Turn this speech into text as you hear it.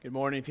Good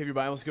morning. If you have your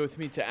Bibles, go with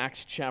me to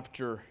Acts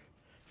chapter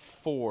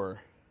 4.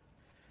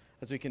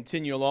 As we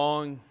continue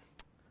along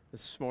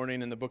this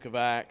morning in the book of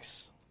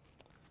Acts,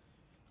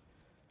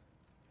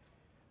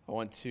 I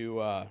want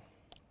to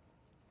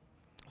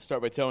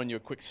start by telling you a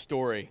quick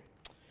story.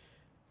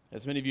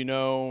 As many of you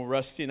know,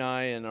 Rusty and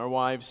I and our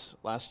wives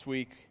last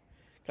week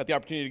got the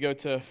opportunity to go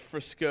to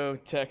Frisco,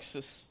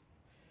 Texas,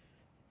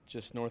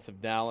 just north of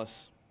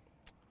Dallas,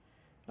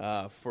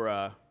 for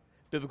a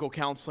biblical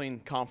counseling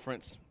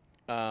conference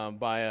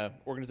by an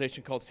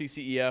organization called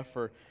CCEF,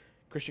 or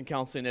Christian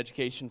Counseling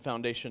Education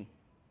Foundation.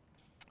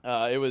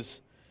 It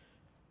was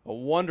a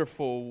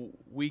wonderful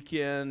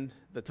weekend.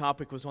 The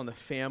topic was on the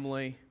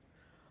family.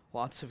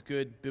 Lots of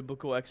good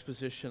biblical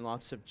exposition,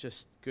 lots of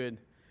just good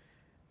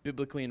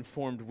biblically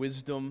informed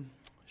wisdom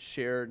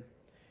shared.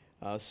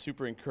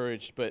 Super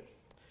encouraged. But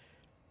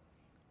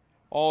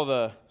all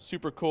the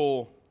super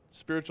cool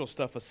spiritual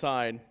stuff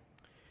aside,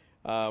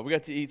 we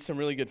got to eat some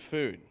really good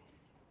food.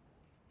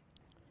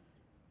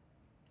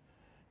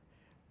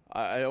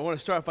 I want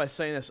to start off by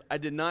saying this. I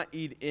did not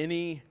eat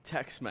any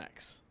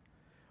Tex-Mex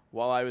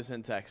while I was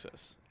in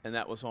Texas, and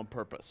that was on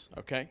purpose,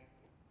 okay?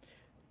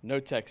 No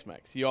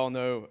Tex-Mex. You all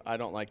know I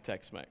don't like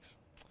Tex-Mex.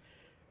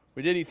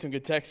 We did eat some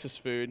good Texas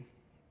food,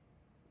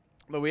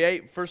 but we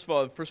ate, first of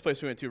all, the first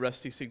place we went to,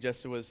 Rusty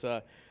suggested, was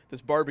this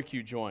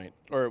barbecue joint,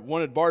 or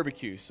wanted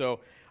barbecue.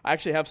 So I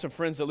actually have some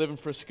friends that live in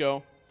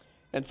Frisco,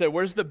 and said,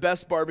 where's the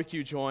best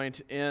barbecue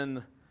joint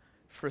in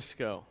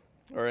Frisco?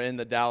 Or in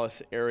the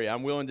Dallas area.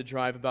 I'm willing to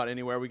drive about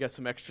anywhere. We got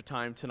some extra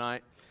time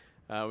tonight.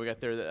 We got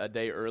there a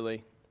day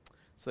early.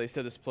 So they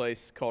said this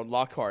place called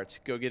Lockhart's.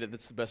 Go get it.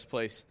 That's the best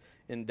place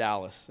in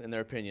Dallas, in their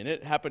opinion.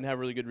 It happened to have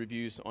really good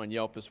reviews on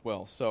Yelp as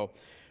well. So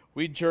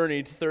we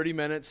journeyed 30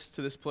 minutes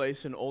to this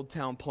place in Old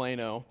Town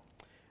Plano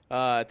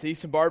to eat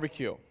some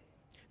barbecue.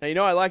 Now, you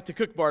know I like to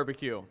cook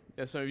barbecue.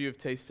 Yeah, some of you have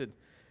tasted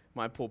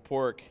my pulled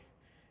pork.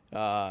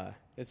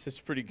 It's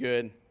just pretty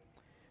good.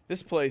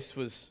 This place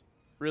was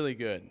really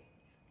good.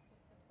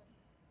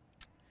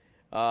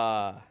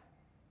 Honestly,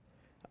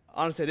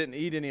 I didn't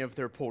eat any of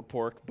their pulled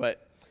pork,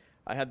 but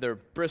I had their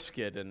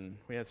brisket, and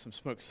we had some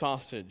smoked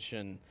sausage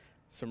and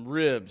some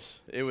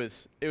ribs. It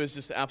was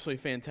just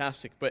absolutely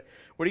fantastic. But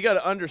what you got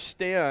to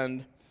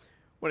understand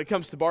when it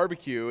comes to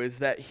barbecue is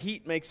that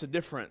heat makes a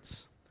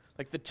difference.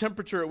 Like the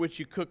temperature at which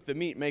you cook the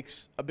meat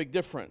makes a big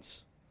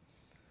difference.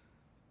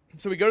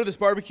 So we go to this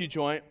barbecue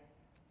joint,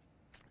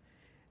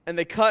 and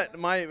they cut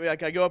I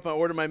go up and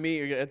order my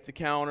meat at the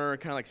counter,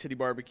 kind of like City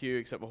Barbecue,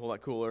 except a whole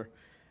lot cooler.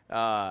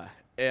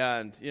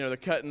 And, they're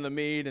cutting the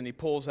meat, and he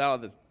pulls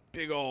out the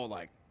big old,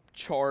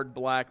 charred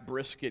black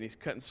brisket. He's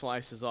cutting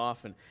slices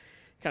off and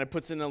kind of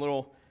puts in a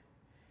little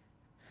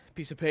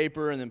piece of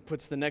paper, and then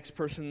puts the next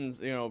person's,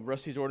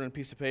 Rusty's ordering a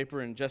piece of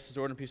paper, and Jess is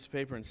ordering a piece of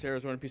paper, and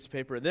Sarah's ordering a piece of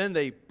paper. And then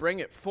they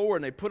bring it forward,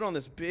 and they put on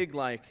this big,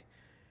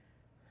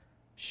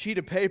 sheet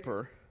of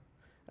paper.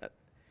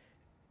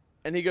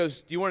 And he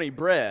goes, do you want any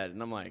bread?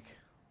 And I'm like,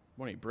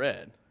 want any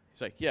bread? He's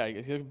like, yeah,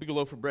 a big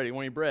loaf of bread. You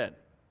want any bread?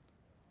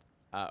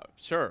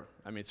 Sure.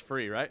 I mean, it's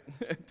free, right?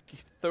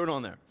 Throw it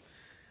on there.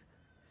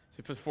 So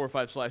he puts 4 or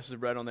 5 slices of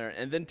bread on there,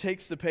 and then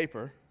takes the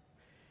paper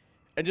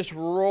and just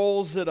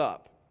rolls it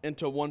up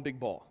into one big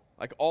ball.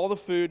 Like all the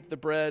food, the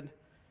bread,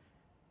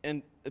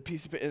 and a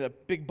piece of in a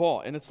big ball.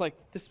 And it's like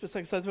this. It's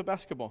like the size of a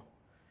basketball.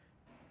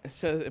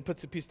 It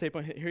puts a piece of tape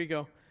on. Here you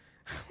go.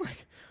 I'm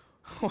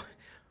like,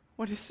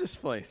 what is this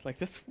place? Like,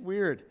 that's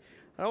weird.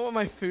 I don't want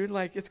my food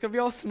it's gonna be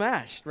all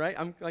smashed, right?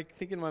 I'm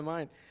thinking in my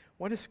mind,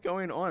 what is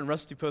going on?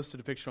 Rusty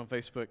posted a picture on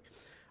Facebook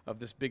of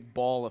this big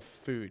ball of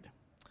food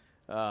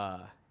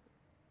in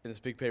this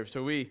big paper.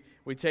 So we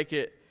take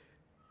it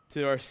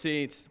to our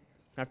seats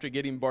after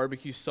getting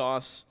barbecue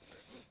sauce,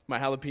 my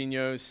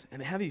jalapenos,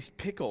 and they have these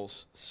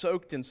pickles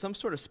soaked in some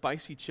sort of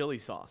spicy chili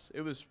sauce.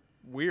 It was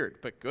weird,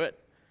 but good.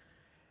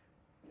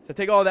 So I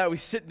take all that, we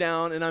sit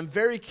down, and I'm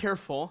very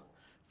careful.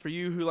 For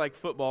you who like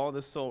football,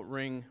 this will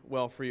ring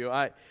well for you.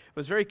 I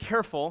was very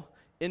careful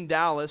in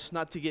Dallas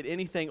not to get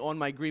anything on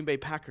my Green Bay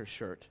Packers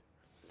shirt,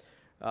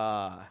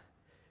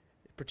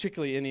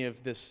 particularly any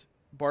of this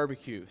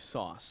barbecue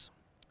sauce.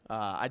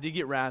 I did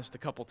get razzed a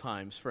couple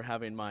times for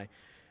having my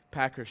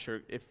Packers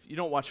shirt. If you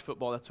don't watch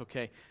football, that's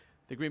okay.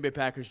 The Green Bay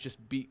Packers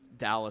just beat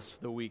Dallas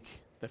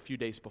the few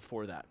days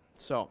before that.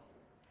 So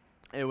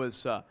it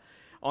was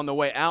on the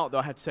way out, though,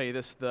 I have to tell you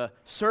this. The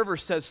server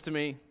says to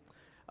me,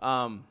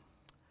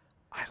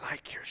 I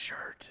like your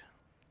shirt.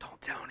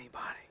 Don't tell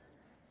anybody.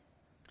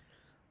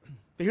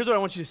 But here's what I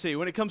want you to see.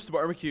 When it comes to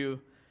barbecue,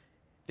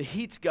 the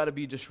heat's got to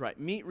be just right.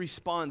 Meat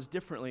responds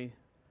differently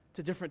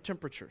to different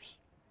temperatures.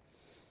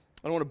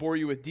 I don't want to bore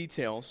you with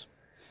details,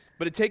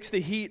 but it takes the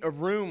heat of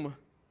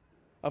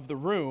the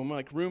room,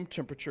 like room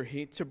temperature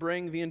heat, to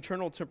bring the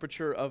internal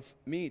temperature of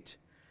meat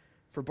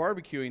for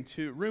barbecuing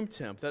to room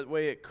temp. That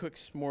way it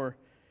cooks more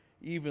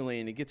evenly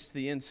and it gets to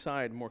the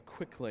inside more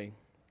quickly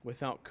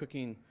without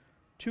cooking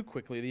too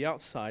quickly the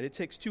outside. It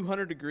takes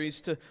 200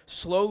 degrees to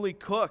slowly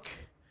cook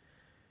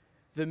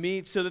the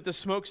meat so that the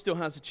smoke still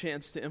has a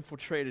chance to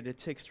infiltrate it. It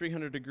takes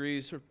 300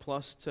 degrees or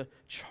plus to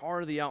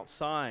char the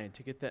outside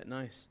to get that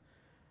nice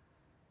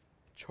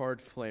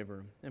charred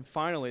flavor. And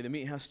finally, the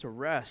meat has to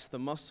rest. The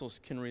muscles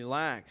can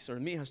relax, or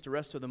the meat has to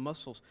rest so the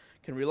muscles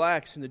can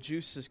relax and the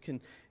juices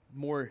can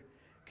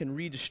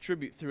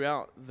redistribute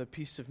throughout the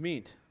piece of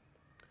meat.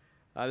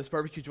 This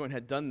barbecue joint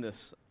had done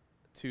this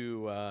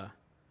to,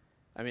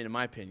 in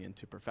my opinion,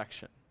 to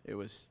perfection. It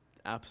was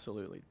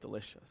absolutely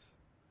delicious.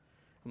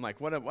 I'm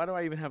like, why do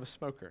I even have a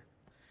smoker?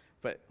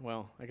 But,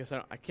 well, I guess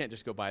I can't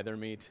just go buy their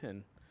meat.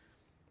 And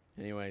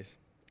anyways,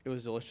 it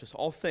was delicious.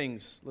 All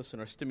things,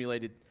 listen, are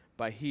stimulated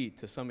by heat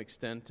to some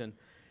extent,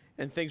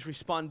 and things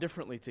respond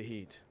differently to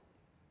heat.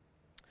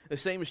 The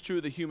same is true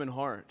of the human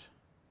heart.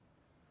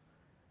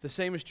 The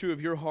same is true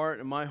of your heart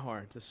and my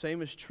heart. The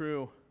same is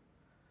true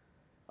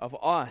of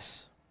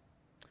us.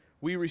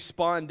 We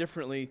respond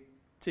differently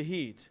to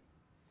heat.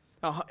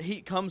 Now,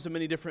 heat comes in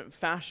many different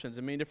fashions,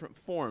 in many different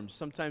forms.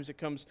 Sometimes it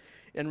comes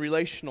in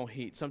relational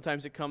heat.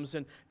 Sometimes it comes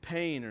in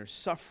pain or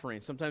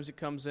suffering. Sometimes it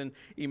comes in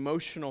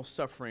emotional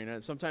suffering.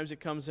 And sometimes it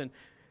comes in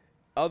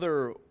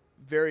other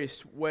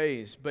various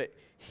ways. But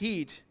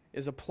heat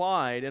is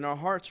applied, and our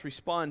hearts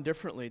respond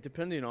differently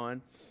depending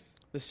on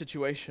the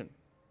situation,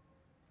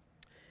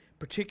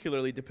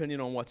 particularly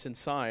depending on what's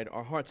inside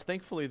our hearts.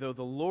 Thankfully, though,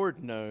 the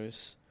Lord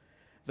knows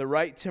the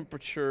right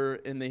temperature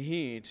in the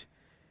heat,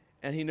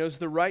 and He knows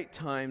the right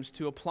times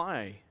to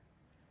apply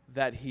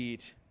that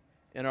heat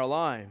in our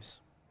lives.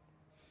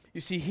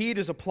 You see, heat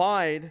is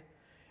applied,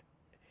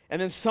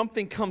 and then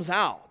something comes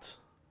out.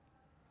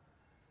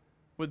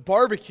 With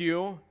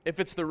barbecue, if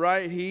it's the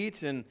right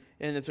heat and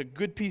it's a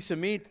good piece of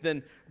meat,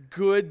 then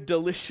good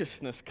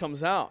deliciousness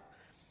comes out.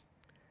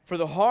 For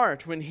the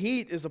heart, when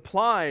heat is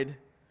applied,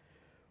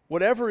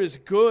 whatever is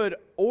good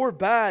or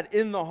bad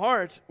in the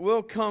heart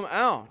will come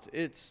out.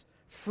 It's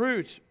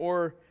fruit,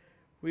 or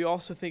we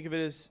also think of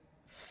it as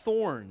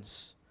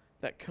thorns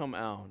that come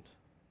out.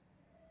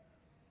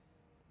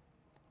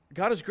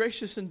 God is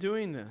gracious in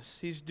doing this.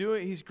 He's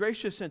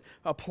gracious in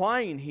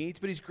applying heat,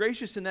 but He's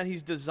gracious in that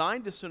He's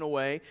designed us in a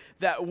way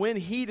that when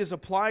heat is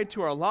applied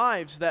to our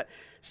lives, that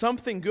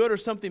something good or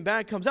something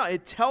bad comes out.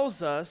 It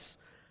tells us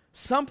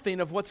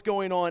something of what's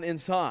going on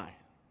inside.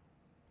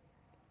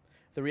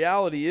 The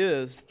reality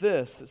is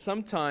this, that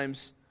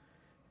sometimes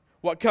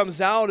what comes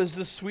out is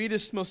the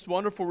sweetest, most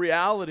wonderful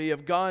reality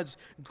of God's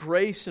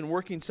grace and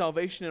working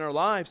salvation in our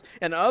lives.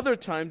 And other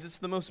times it's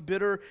the most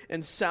bitter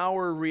and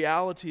sour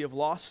reality of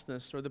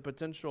lostness, or the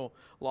potential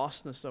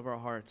lostness of our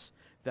hearts,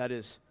 that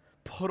is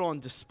put on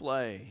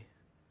display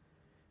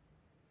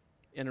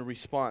in a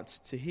response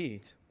to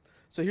heat.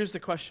 So here's the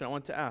question I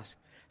want to ask.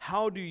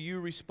 How do you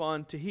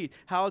respond to heat?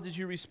 How did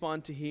you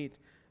respond to heat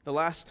the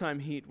last time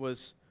heat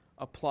was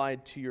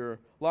applied to your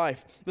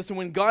life? Listen,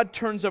 when God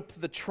turns up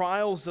the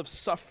trials of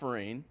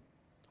suffering,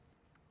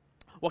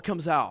 what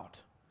comes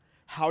out?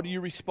 How do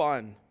you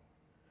respond?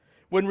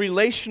 When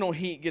relational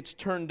heat gets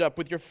turned up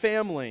with your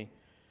family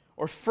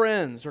or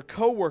friends or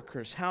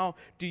coworkers, how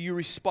do you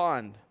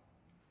respond?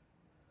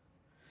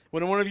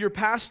 When one of your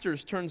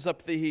pastors turns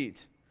up the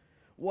heat,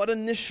 what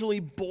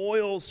initially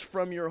boils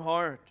from your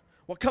heart?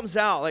 What comes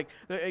out? Like,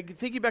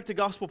 thinking back to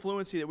Gospel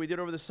Fluency that we did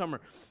over the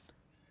summer,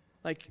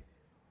 like,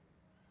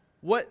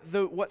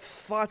 what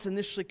thoughts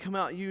initially come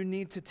out you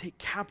need to take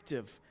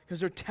captive because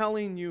they're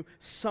telling you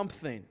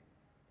something.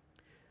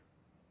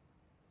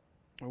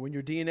 Or when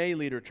your DNA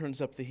leader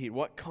turns up the heat,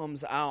 what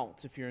comes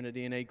out if you're in a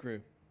DNA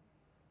group?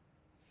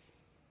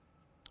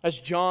 As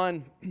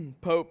John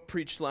Pope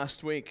preached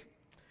last week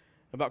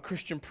about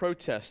Christian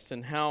protests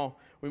and how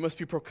we must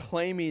be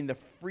proclaiming the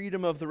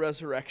freedom of the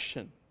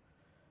resurrection,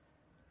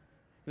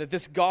 that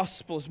this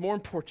gospel is more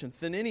important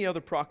than any other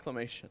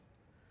proclamation.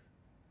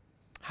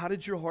 How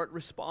did your heart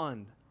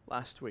respond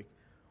last week?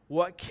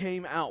 What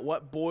came out?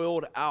 What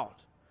boiled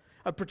out?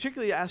 I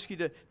particularly ask you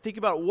to think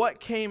about what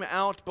came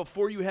out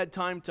before you had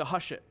time to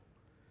hush it,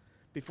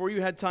 before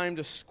you had time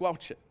to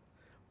squelch it,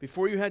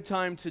 before you had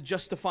time to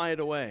justify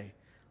it away.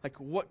 Like,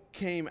 what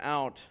came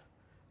out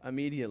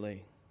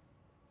immediately?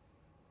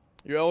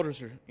 Your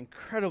elders are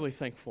incredibly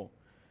thankful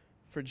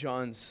for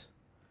John's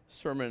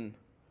sermon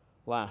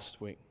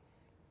last week.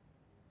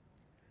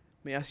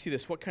 Let me ask you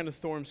this. What kind of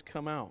thorns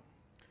come out?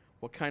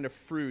 What kind of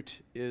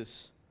fruit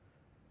is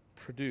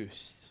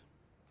produced?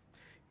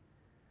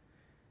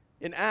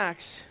 In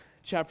Acts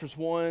chapters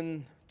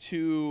 1,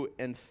 2,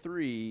 and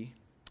 3,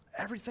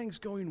 everything's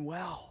going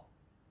well.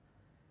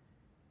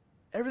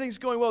 Everything's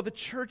going well. The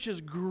church is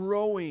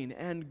growing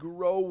and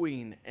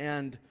growing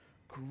and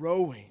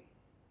growing.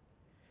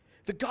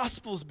 The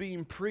gospel's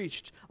being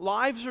preached.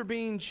 Lives are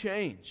being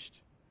changed.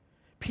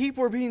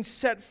 People are being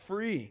set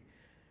free.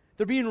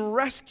 They're being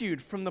rescued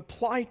from the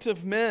plight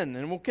of men,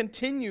 and we'll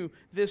continue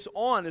this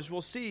on, as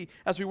we'll see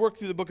as we work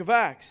through the book of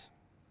Acts.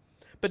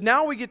 But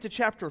now we get to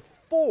chapter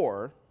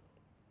 4,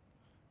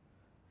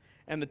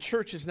 and the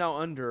church is now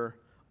under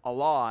a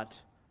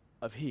lot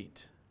of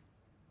heat.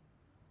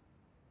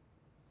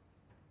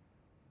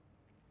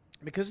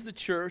 Because the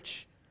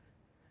church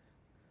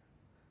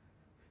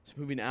is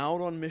moving out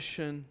on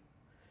mission,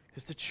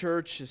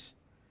 Because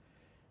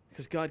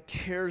God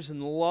cares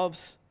and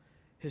loves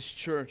His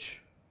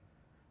church.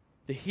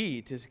 The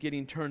heat is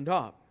getting turned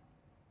up.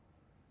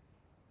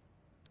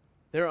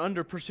 They're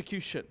under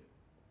persecution.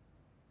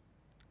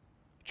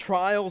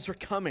 Trials are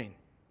coming.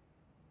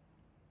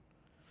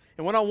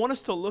 And what I want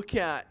us to look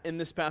at in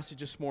this passage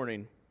this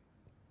morning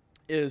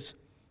is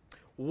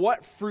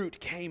what fruit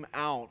came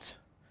out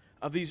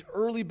of these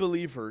early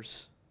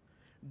believers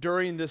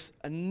during this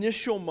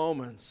initial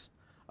moments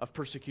of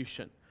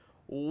persecution.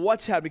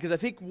 What's happening? Because I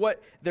think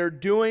what they're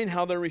doing,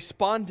 how they're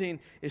responding,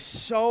 is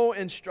so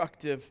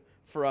instructive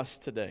for us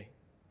today.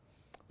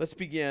 Let's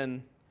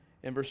begin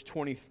in verse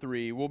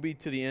 23. We'll be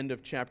to the end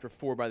of chapter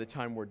 4 by the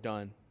time we're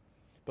done.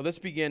 But let's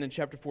begin in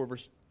chapter 4,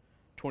 verse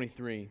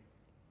 23. All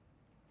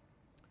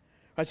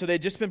right, so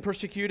they'd just been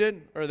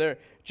persecuted, or they'd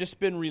just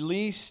been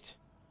released.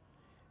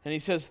 And he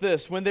says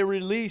this, when they were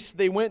released,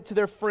 they went to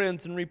their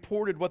friends and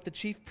reported what the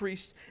chief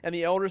priests and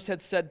the elders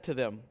had said to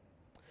them.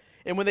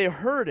 And when they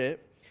heard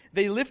it,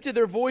 they lifted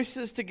their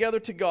voices together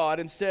to God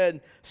and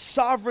said,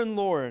 Sovereign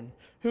Lord,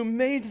 who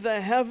made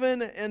the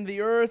heaven and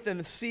the earth and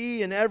the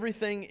sea and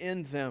everything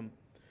in them,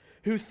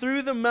 who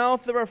through the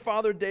mouth of our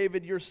father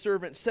David, your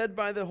servant, said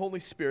by the Holy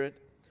Spirit,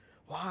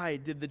 why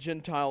did the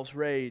Gentiles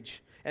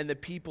rage and the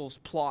peoples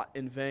plot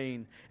in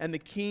vain? And the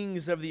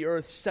kings of the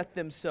earth set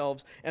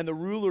themselves, and the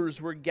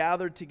rulers were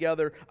gathered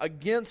together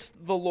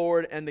against the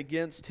Lord and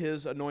against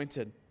His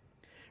anointed.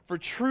 For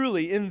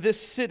truly in this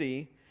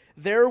city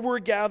there were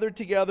gathered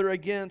together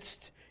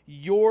against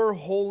your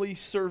holy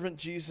servant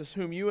Jesus,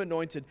 whom you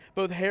anointed,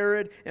 both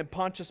Herod and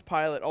Pontius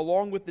Pilate,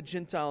 along with the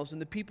Gentiles and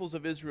the peoples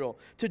of Israel,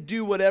 to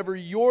do whatever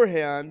your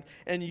hand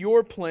and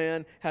your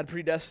plan had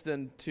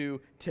predestined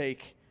to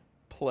take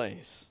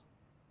place.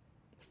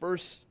 The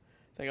first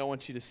thing I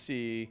want you to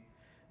see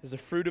is the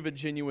fruit of a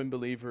genuine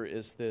believer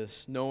is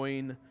this: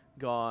 knowing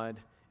God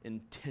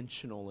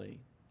intentionally.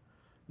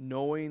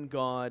 Knowing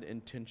God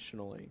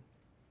intentionally.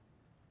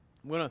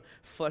 I'm going to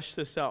flesh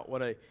this out,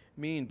 what I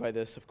mean by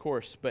this, of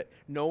course, but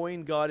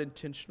knowing God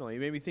intentionally.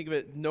 Maybe think of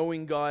it,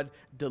 knowing God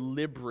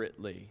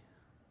deliberately.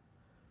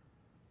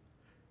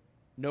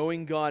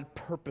 Knowing God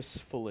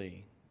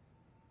purposefully.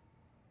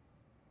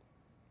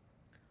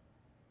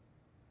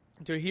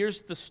 So here's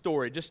the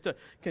story, just to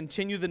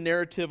continue the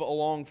narrative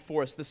along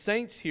for us. The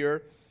saints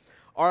here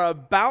are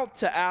about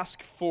to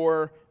ask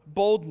for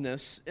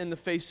boldness in the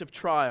face of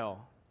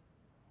trial.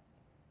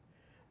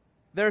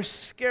 They're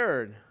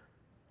scared.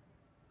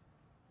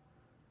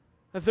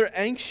 If they're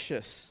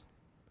anxious,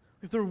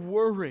 if they're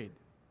worried.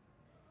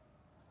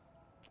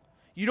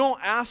 You don't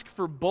ask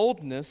for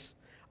boldness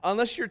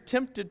unless you're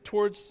tempted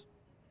towards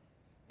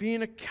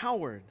being a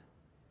coward,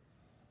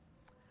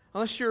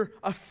 unless you're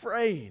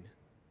afraid.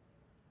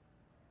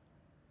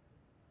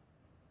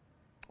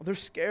 They're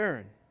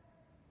scared.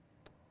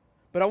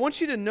 But I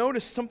want you to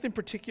notice something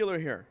particular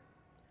here.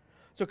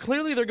 So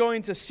clearly they're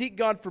going to seek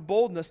God for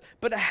boldness,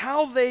 but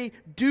how they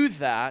do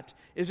that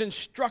is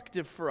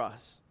instructive for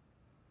us.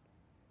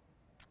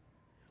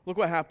 Look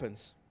what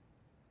happens.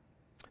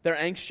 They're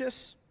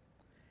anxious,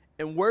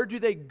 and where do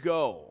they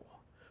go?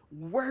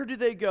 Where do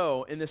they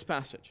go in this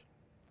passage?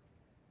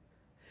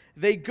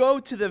 They go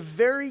to the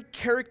very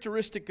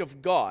characteristic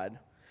of God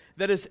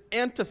that is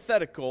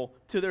antithetical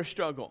to their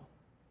struggle.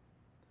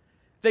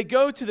 They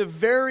go to the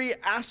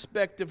very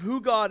aspect of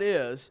who God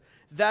is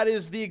that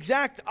is the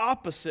exact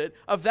opposite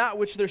of that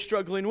which they're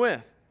struggling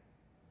with.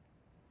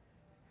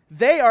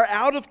 They are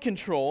out of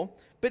control,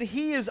 but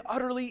He is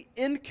utterly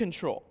in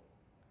control.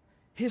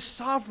 He is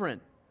sovereign.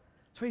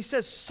 So He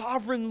says,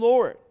 Sovereign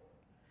Lord.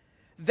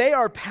 They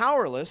are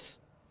powerless,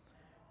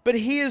 but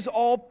He is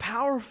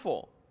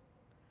all-powerful.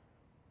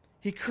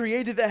 He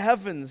created the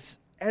heavens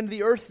and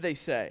the earth, they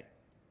say.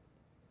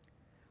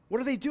 What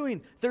are they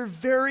doing? They're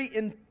very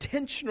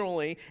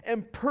intentionally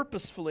and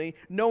purposefully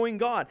knowing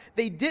God.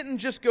 They didn't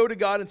just go to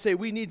God and say,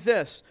 we need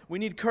this, we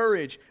need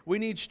courage, we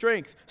need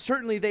strength.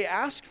 Certainly they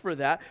ask for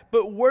that,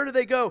 but where do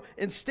they go?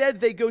 Instead,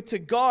 they go to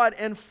God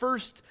and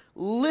first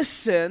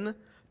listen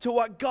to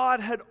what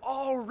God had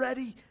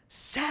already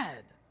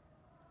said.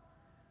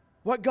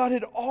 What God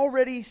had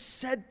already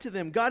said to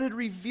them. God had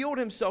revealed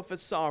Himself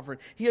as sovereign.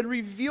 He had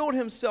revealed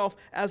Himself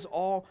as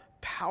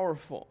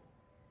all-powerful.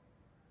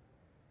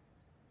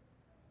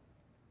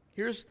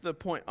 Here's the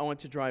point I want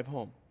to drive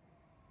home.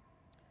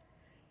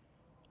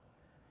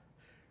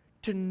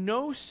 To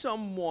know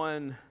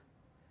someone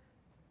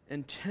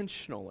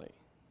intentionally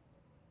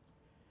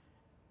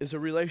is a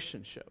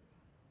relationship.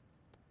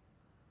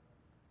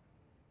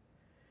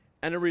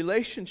 And a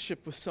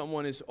relationship with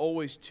someone is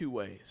always two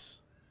ways.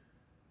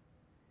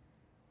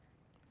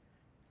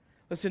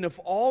 Listen, if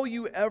all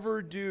you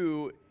ever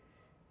do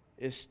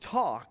is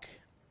talk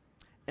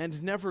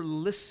and never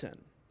listen,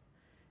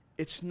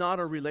 it's not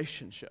a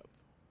relationship.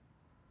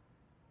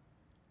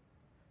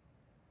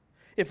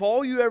 If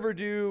all you ever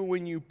do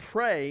when you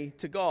pray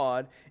to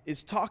God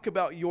is talk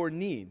about your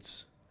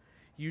needs,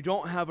 you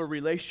don't have a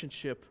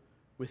relationship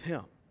with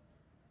Him.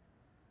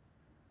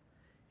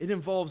 It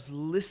involves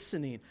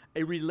listening.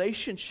 A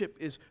relationship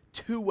is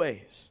two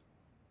ways.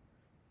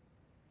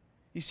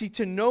 You see,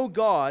 to know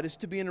God is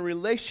to be in a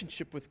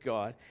relationship with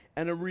God,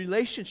 and a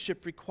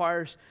relationship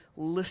requires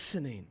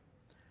listening.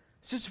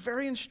 This is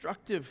very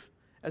instructive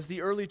as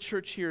the early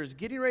church here is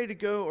getting ready to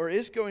go or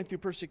is going through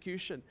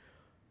persecution.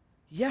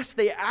 Yes,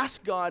 they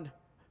ask God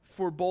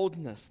for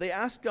boldness. They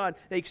ask God,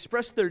 they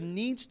express their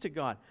needs to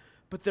God,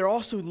 but they're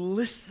also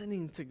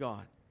listening to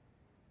God.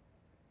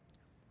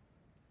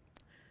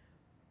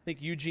 I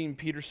think Eugene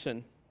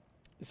Peterson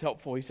is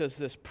helpful. He says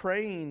this: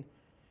 praying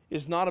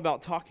is not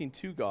about talking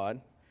to God,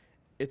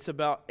 it's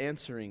about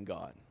answering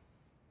God.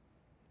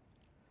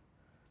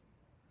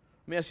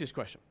 Let me ask you this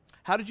question.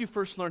 How did you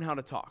first learn how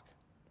to talk?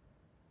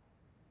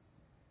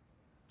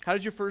 How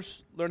did you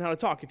first learn how to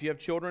talk? If you have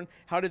children,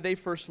 how did they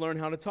first learn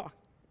how to talk?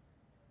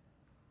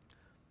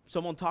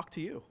 Someone talked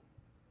to you.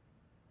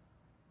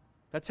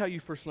 That's how you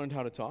first learned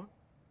how to talk.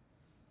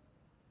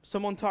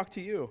 Someone talked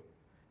to you.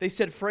 They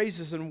said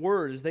phrases and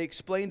words. They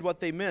explained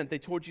what they meant. They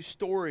told you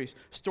stories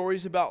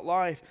about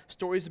life,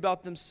 stories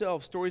about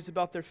themselves, stories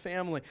about their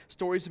family,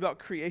 stories about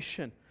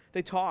creation.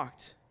 They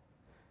talked.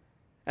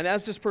 And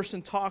as this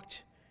person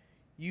talked,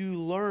 you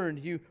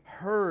learned, you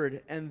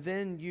heard, and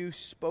then you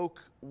spoke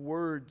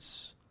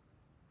words.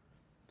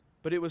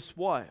 But it was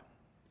what?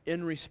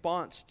 In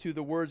response to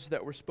the words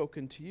that were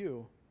spoken to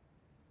you.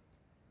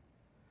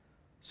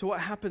 So what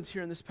happens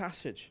here in this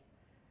passage?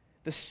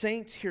 The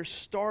saints here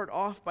start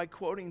off by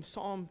quoting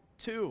Psalm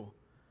 2.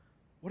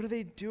 What are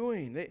they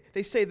doing?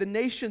 They say, the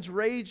nations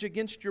rage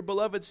against your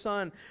beloved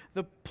Son.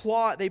 They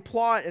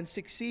plot and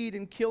succeed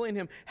in killing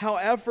him.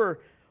 However,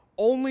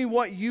 only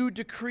what you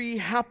decree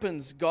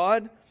happens,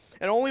 God.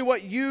 And only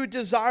what you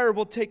desire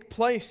will take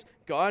place,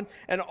 God.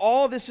 And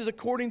all this is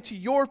according to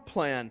your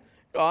plan,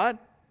 God.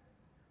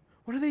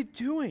 What are they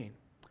doing?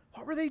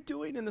 What were they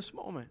doing in this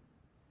moment?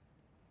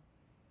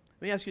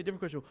 Let me ask you a different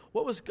question.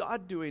 What was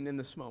God doing in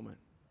this moment?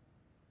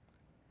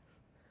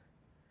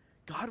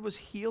 God was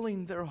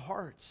healing their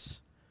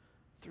hearts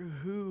through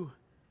who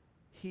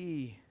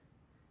He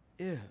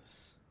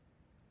is.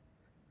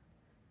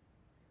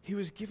 He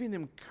was giving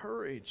them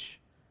courage.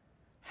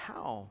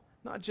 How?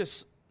 Not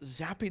just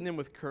zapping them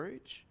with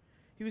courage.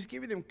 He was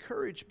giving them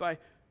courage by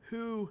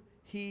who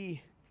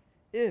He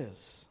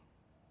is.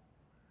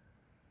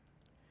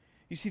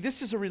 You see,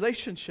 this is a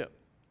relationship.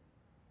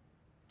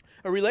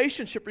 A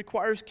relationship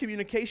requires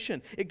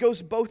communication. It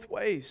goes both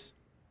ways.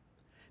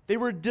 They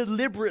were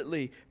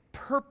deliberately,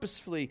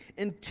 purposefully,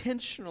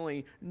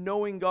 intentionally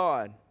knowing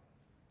God.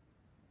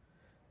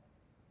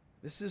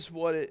 This is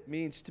what it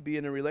means to be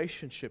in a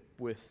relationship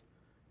with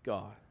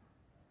God.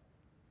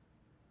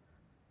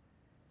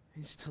 It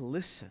means to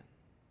listen.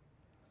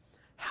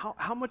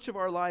 How much of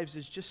our lives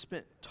is just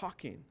spent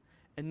talking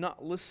and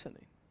not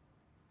listening?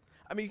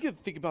 I mean, you can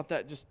think about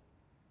that just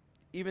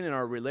even in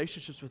our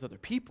relationships with other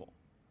people,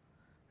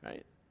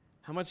 right?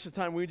 How much of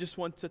the time we just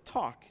want to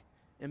talk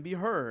and be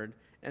heard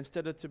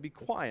instead of to be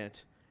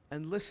quiet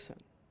and listen.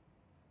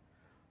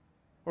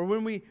 Or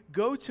when we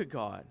go to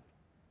God,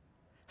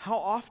 how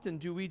often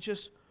do we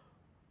just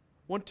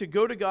want to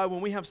go to God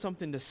when we have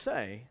something to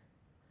say,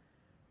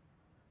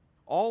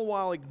 all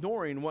while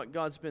ignoring what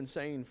God's been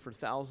saying for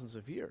thousands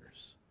of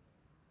years?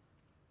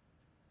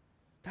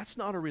 That's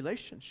not a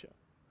relationship.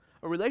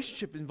 A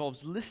relationship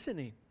involves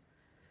listening.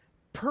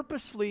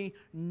 Purposefully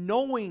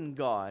knowing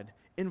God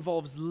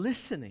involves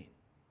listening.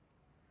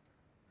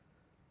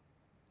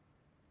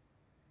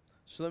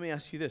 So let me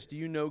ask you this. Do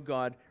you know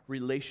God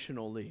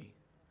relationally?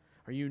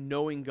 Are you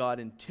knowing God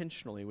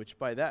intentionally? Which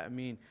by that I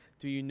mean,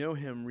 do you know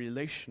Him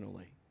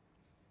relationally?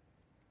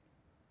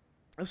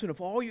 Listen,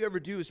 if all you ever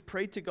do is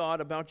pray to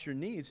God about your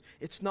needs,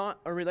 it's not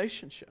a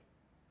relationship.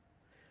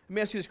 Let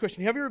me ask you this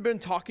question. Have you ever been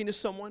talking to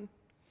someone?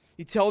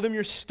 You tell them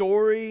your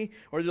story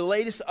or the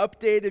latest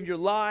update of your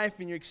life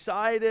and you're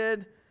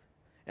excited,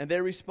 and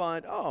they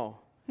respond,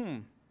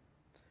 and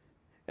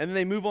then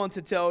they move on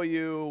to tell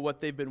you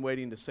what they've been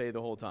waiting to say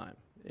the whole time.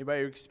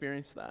 Anybody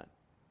experienced that?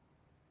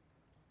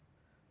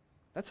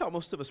 That's how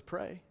most of us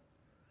pray.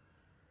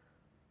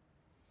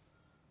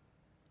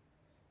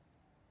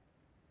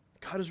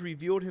 God has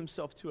revealed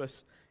Himself to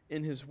us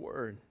in His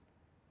Word.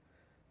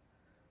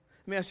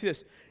 Let me ask you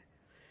this.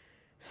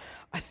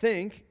 I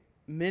think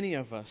many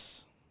of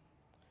us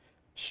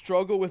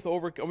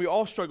we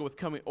all struggle with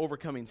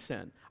overcoming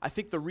sin. I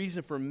think the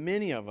reason for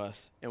many of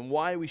us and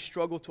why we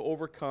struggle to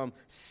overcome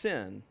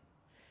sin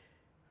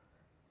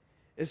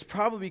is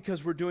probably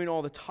because we're doing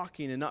all the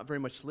talking and not very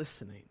much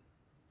listening.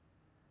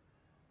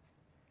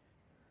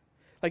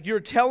 Like you're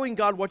telling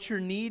God what your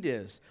need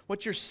is,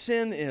 what your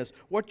sin is,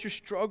 what your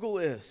struggle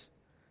is.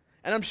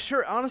 And I'm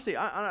sure, honestly,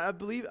 I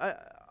believe, I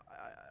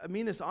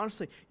mean this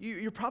honestly,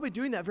 you're probably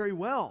doing that very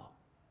well.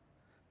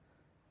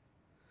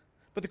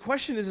 But the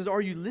question is are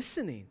you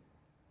listening?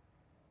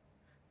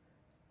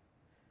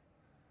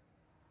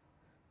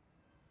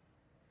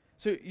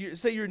 So you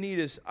say your need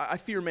is, I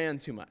fear man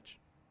too much.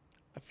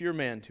 I fear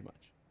man too much.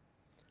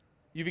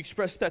 You've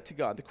expressed that to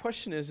God. The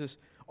question is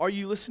are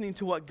you listening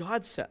to what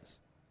God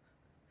says?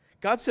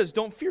 God says,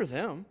 don't fear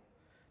them.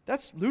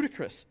 That's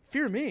ludicrous.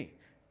 Fear me.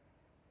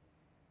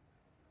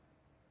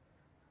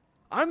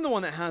 I'm the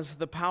one that has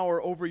the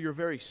power over your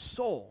very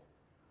soul.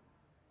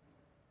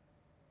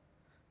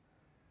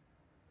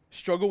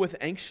 Struggle with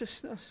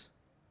anxiousness?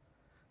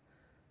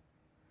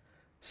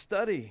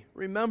 Study,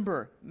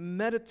 remember,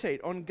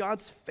 meditate on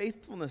God's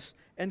faithfulness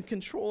and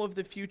control of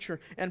the future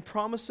and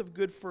promise of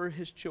good for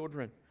His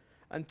children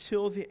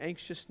until the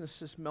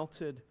anxiousness is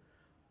melted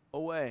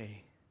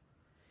away.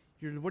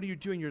 What are you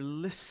doing? You're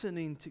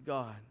listening to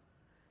God.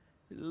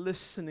 You're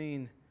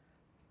listening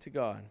to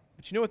God.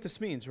 But you know what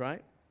this means,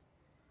 right?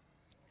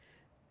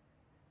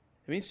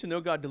 It means to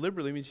know God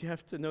deliberately. It means you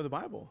have to know the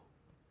Bible.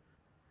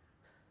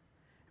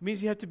 It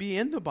means you have to be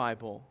in the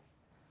Bible.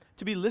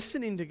 To be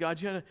listening to God,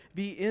 you have to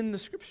be in the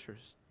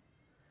Scriptures.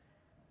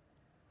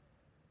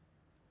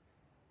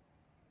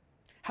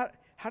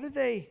 How do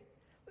they...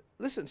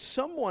 Listen,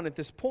 someone at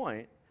this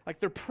point, like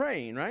they're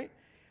praying, right?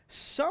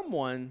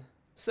 Someone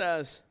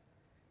says,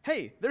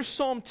 hey, there's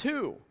Psalm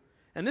 2.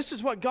 And this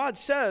is what God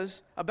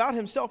says about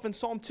Himself in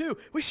Psalm 2.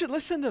 We should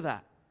listen to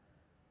that.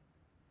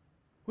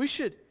 We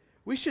should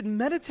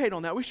meditate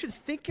on that. We should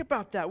think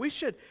about that. We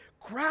should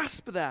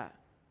grasp that.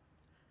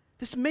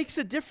 This makes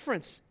a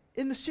difference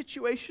in the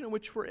situation in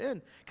which we're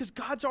in, because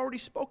God's already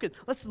spoken.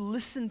 Let's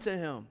listen to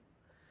Him.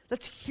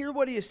 Let's hear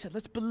what He has said.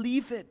 Let's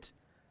believe it.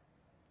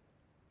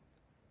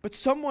 But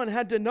someone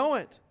had to know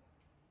it.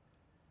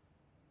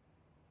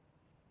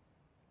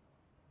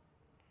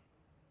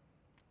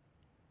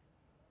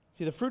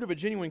 See, the fruit of a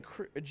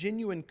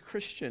genuine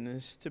Christian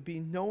is to be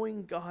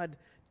knowing God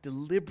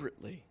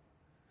deliberately.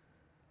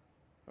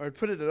 Or I'd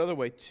put it another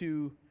way,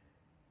 to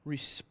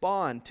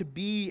respond, to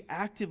be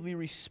actively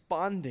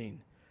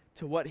responding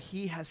to what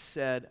He has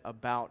said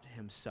about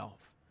Himself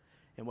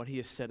and what He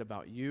has said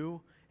about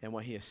you and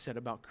what He has said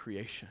about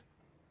creation.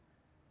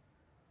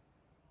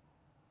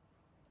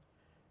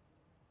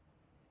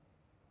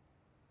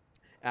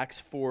 Acts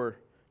 4,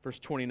 verse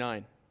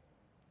 29.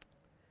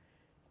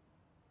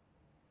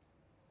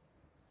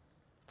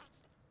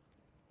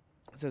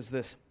 It says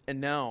this,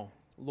 "And now,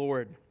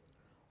 Lord,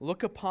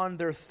 look upon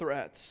their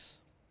threats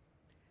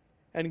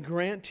and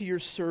grant to your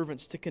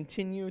servants to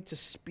continue to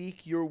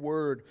speak your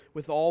word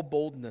with all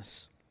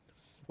boldness,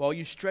 while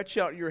you stretch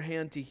out your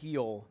hand to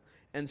heal,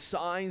 and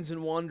signs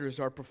and wonders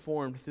are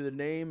performed through the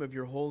name of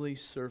your holy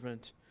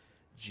servant,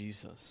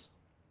 Jesus."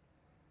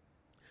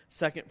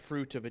 Second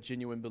fruit of a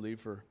genuine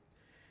believer,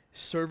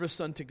 service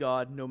unto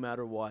God no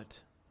matter what.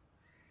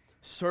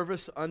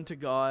 Service unto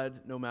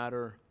God no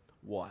matter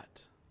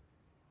what.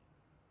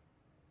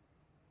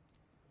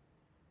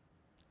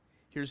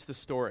 Here's the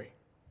story.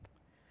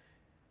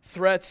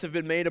 Threats have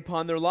been made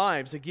upon their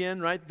lives. Again,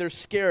 right? They're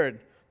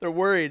scared. They're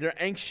worried.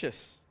 They're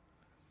anxious.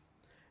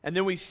 And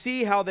then we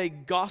see how they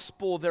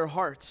gospel their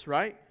hearts,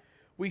 right?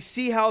 We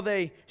see how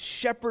they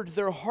shepherd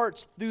their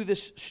hearts through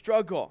this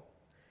struggle.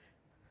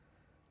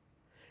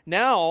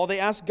 Now they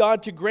ask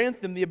God to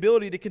grant them the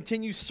ability to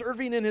continue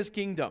serving in His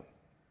kingdom.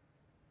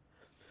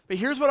 But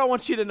here's what I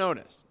want you to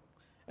notice,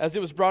 as it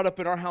was brought up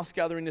in our house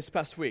gathering this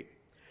past week.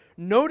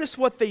 Notice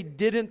what they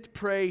didn't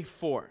pray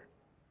for.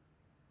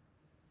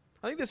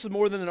 I think this is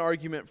more than an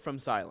argument from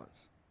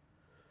silence.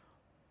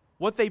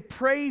 What they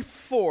pray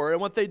for and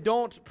what they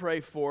don't pray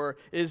for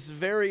is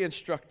very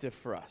instructive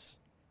for us.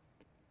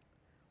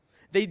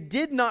 They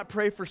did not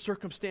pray for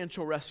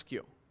circumstantial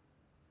rescue.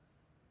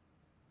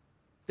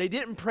 They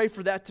didn't pray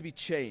for that to be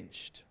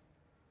changed.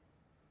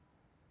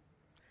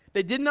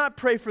 They did not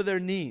pray for their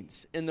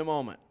needs in the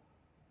moment.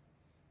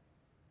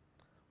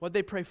 What did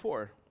they pray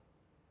for?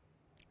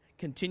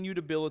 Continued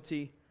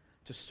ability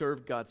to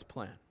serve God's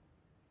plan.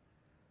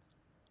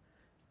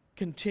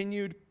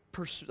 Continued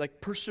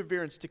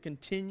perseverance to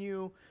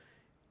continue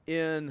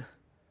in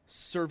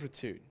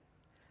servitude.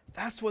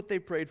 That's what they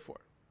prayed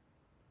for.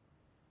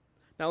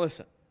 Now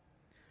listen,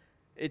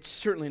 it's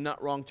certainly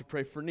not wrong to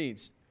pray for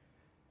needs.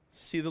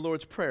 See the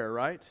Lord's Prayer,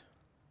 right?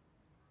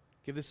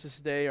 Give us this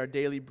day our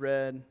daily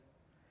bread.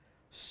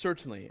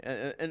 Certainly,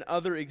 and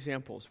other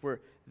examples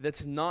where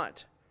that's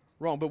not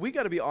wrong. But we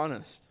got to be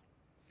honest.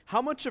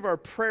 How much of our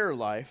prayer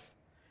life,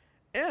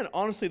 and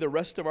honestly the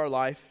rest of our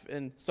life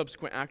and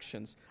subsequent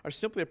actions, are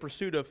simply a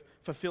pursuit of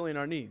fulfilling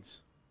our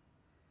needs?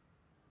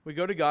 We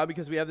go to God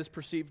because we have this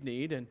perceived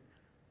need, and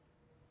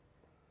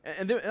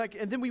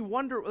then we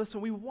wonder.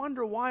 Listen, we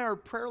wonder why our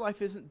prayer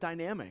life isn't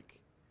dynamic.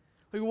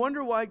 We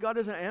wonder why God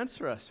doesn't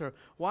answer us, or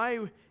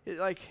why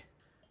it's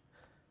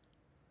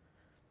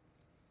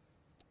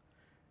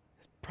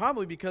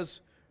probably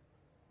because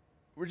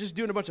we're just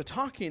doing a bunch of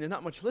talking and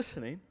not much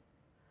listening.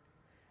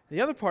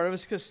 The other part of it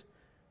is because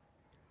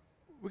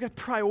we got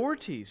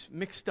priorities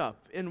mixed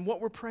up in what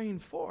we're praying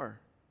for.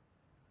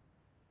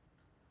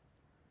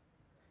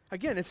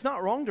 Again, it's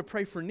not wrong to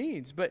pray for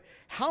needs, but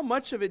how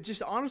much of it,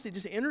 just honestly,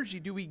 just energy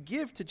do we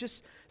give to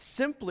just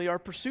simply our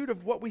pursuit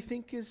of what we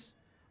think is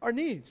our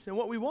needs and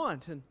what we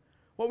want and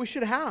what we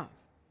should have?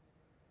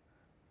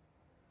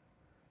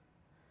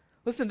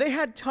 Listen, they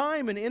had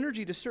time and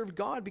energy to serve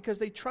God because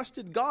they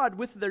trusted God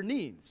with their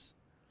needs.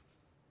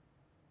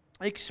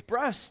 They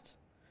expressed,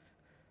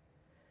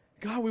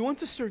 God, we want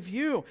to serve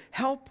you.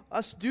 Help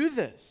us do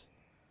this.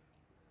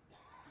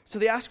 So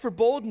they ask for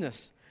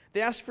boldness.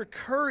 They ask for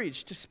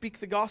courage to speak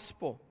the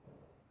gospel.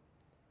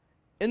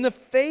 In the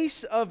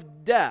face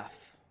of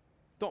death,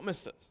 don't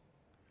miss this,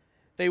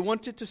 they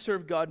wanted to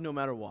serve God no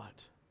matter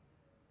what.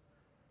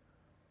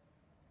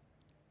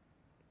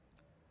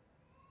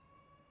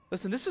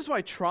 Listen, this is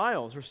why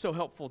trials are so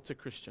helpful to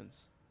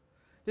Christians.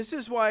 This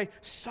is why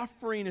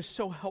suffering is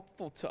so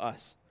helpful to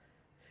us.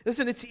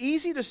 Listen, it's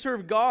easy to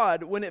serve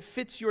God when it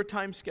fits your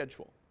time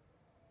schedule.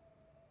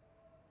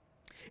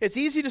 It's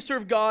easy to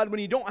serve God when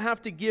you don't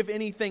have to give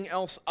anything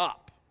else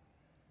up.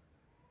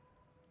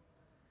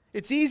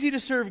 It's easy to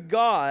serve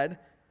God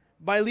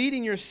by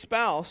leading your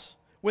spouse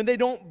when they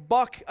don't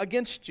buck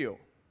against you.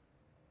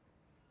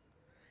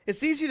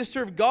 It's easy to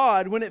serve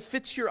God when it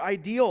fits your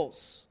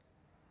ideals.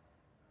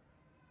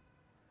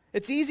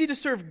 It's easy to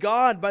serve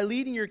God by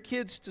leading your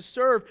kids to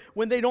serve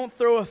when they don't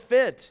throw a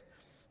fit.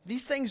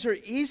 These things are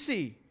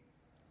easy.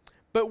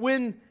 But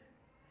when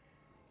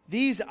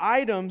these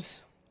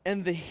items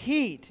and the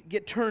heat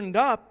get turned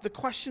up, the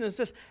question is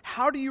this: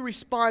 how do you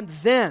respond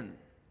then?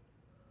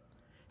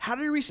 How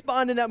do you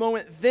respond in that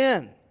moment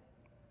then?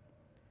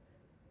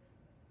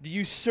 Do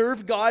you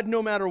serve God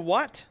no matter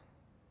what?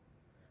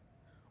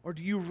 Or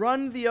do you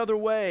run the other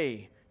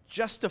way,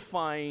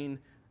 justifying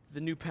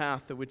the new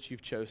path of which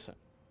you've chosen?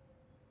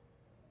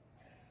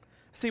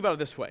 Let's think about it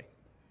this way.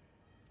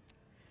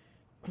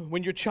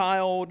 When your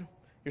child,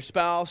 your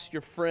spouse,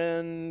 your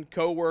friend,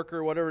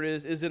 coworker, whatever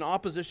it is in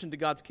opposition to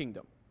God's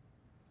kingdom,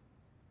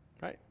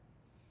 right?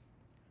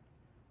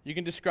 You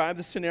can describe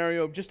the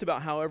scenario just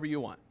about however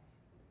you want.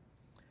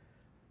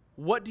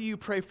 What do you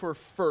pray for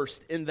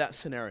first in that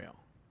scenario?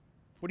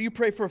 What do you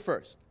pray for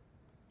first?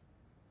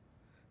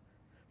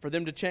 For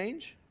them to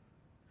change?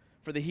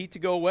 For the heat to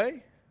go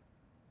away?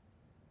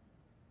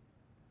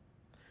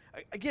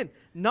 Again,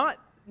 not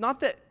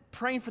that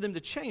praying for them to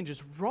change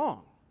is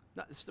wrong.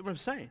 That's what I'm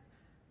saying.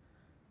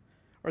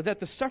 Or that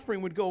the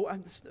suffering would go.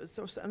 I'm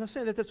not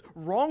saying that that's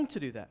wrong to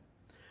do that.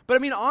 But I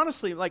mean,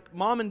 honestly, like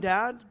mom and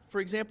dad, for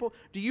example,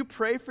 do you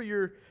pray for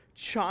your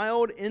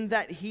child in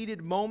that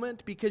heated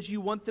moment because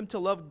you want them to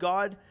love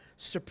God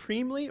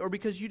supremely, or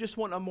because you just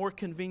want a more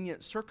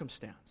convenient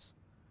circumstance?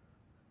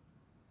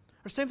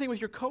 Or same thing with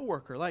your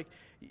coworker. Like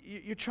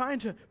you're trying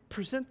to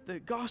present the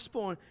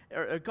gospel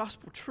and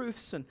gospel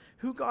truths and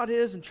who God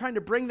is, and trying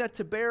to bring that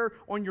to bear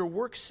on your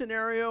work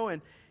scenario,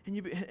 and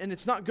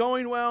it's not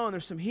going well, and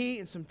there's some heat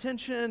and some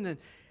tension, and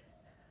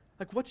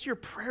like, what's your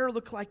prayer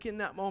look like in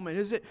that moment?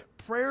 Is it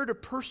prayer to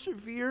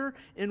persevere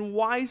in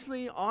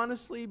wisely,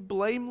 honestly,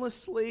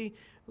 blamelessly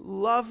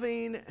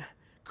loving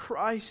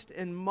Christ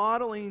and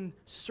modeling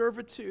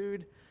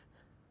servitude?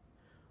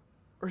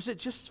 Or is it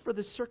just for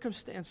the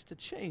circumstance to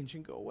change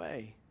and go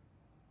away?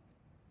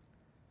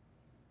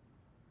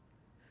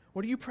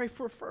 What do you pray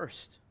for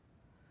first?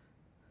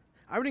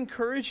 I would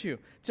encourage you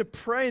to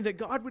pray that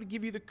God would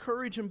give you the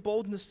courage and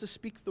boldness to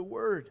speak the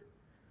word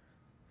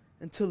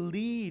and to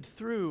lead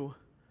through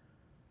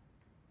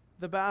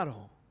the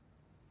battle.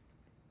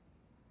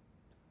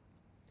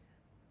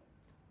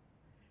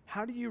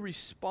 How do you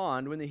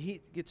respond when the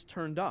heat gets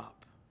turned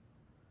up?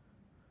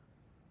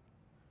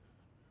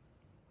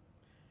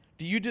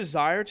 Do you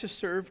desire to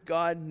serve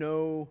God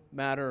no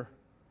matter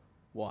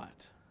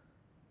what?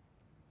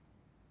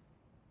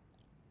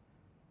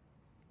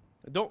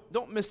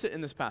 Don't miss it in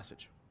this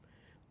passage.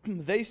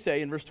 They say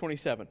in verse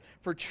 27,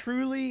 "For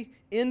truly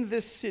in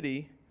this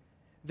city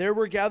there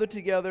were gathered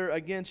together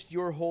against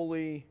your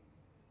holy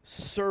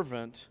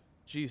servant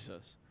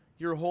Jesus."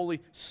 Your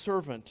holy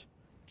servant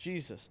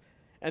Jesus.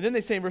 And then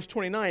they say in verse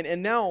 29,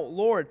 "And now,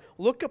 Lord,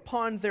 look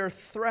upon their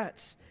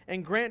threats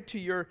and grant to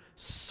your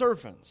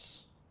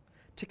servants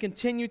to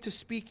continue to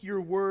speak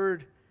your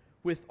word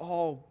with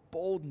all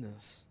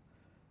boldness."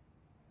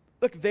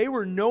 Look, they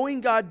were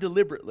knowing God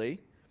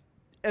deliberately,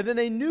 and then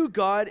they knew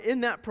God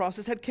in that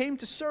process had came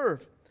to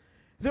serve.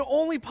 The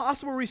only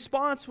possible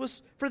response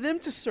was for them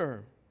to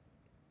serve.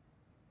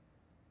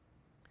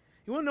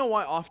 You want to know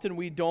why often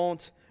we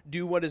don't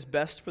do what is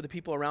best for the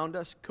people around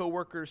us,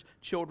 coworkers,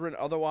 children,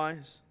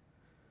 otherwise?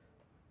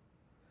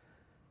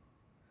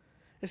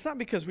 It's not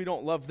because we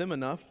don't love them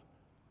enough.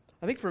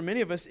 I think for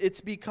many of us,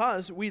 it's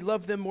because we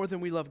love them more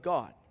than we love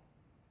God.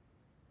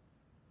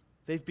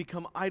 They've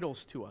become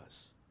idols to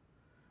us.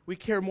 We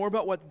care more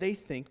about what they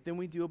think than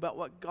we do about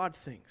what God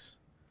thinks.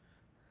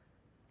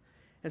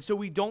 And so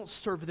we don't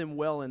serve them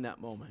well in that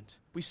moment.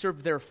 We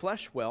serve their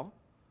flesh well,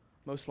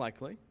 most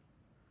likely,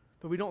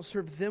 but we don't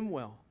serve them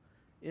well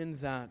in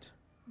that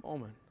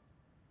moment.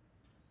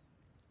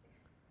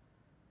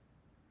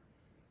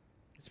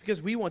 It's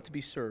because we want to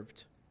be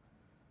served.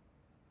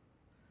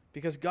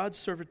 Because God's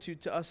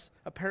servitude to us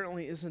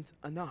apparently isn't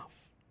enough.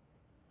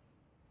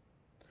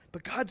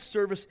 But God's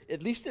service,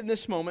 at least in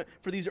this moment,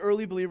 for these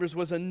early believers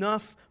was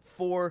enough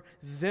for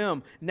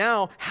them.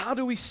 Now, how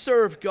do we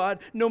serve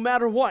God no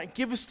matter what?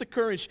 Give us the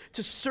courage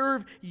to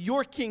serve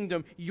your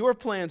kingdom, your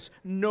plans,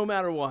 no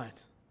matter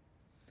what.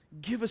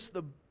 Give us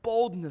the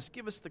boldness,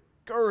 give us the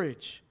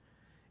courage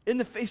in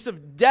the face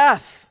of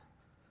death.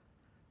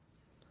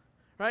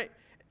 Right?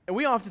 And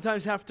we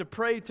oftentimes have to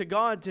pray to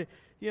God to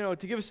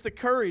to give us the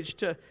courage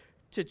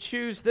to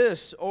choose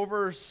this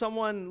over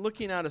someone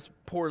looking at us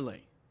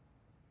poorly.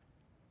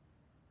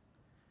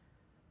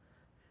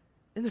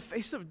 In the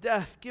face of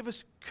death, give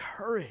us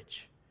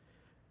courage,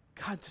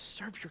 God, to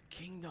serve your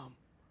kingdom.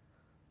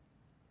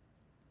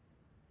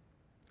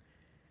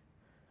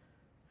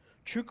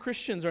 True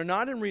Christians are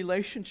not in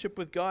relationship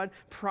with God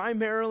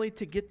primarily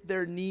to get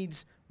their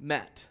needs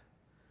met.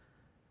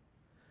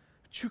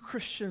 True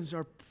Christians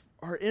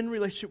are in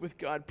relationship with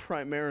God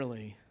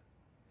primarily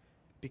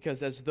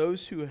because as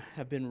those who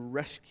have been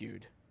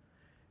rescued,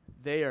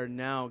 they are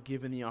now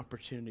given the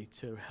opportunity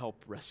to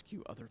help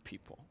rescue other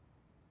people,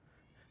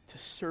 to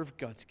serve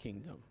God's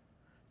kingdom,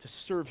 to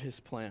serve His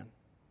plan.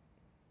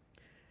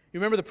 You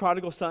remember the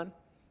prodigal son?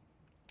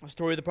 The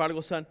story of the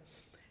prodigal son?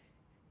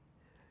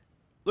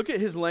 Look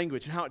at his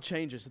language and how it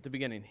changes at the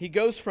beginning. He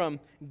goes from,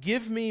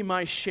 give me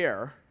my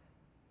share,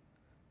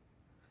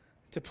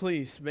 to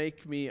please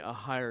make me a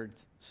hired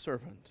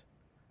servant.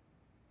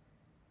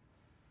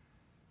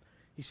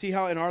 You see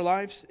how in our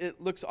lives it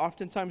looks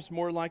oftentimes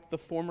more like the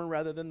former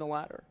rather than the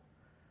latter?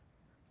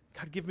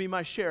 God, give me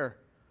my share.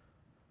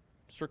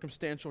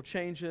 Circumstantial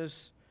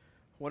changes,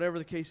 whatever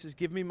the case is,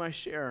 give me my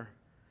share.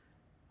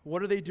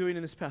 What are they doing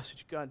in this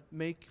passage? God,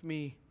 make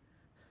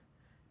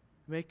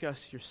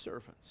us your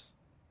servants.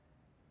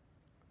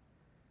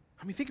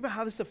 I mean, think about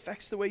how this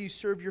affects the way you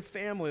serve your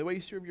family, the way you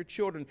serve your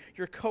children,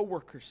 your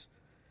coworkers.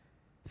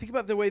 Think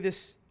about the way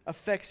this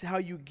affects how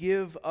you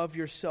give of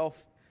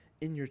yourself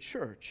in your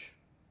church.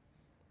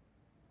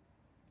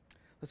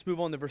 Let's move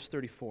on to verse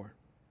 34. I'm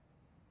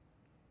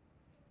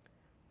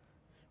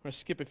going to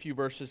skip a few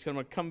verses because I'm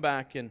going to come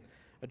back and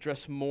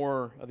address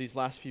more of these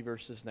last few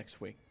verses next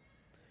week.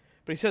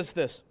 But he says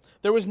this,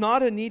 there was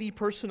not a needy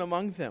person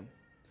among them,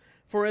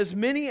 for as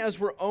many as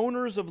were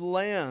owners of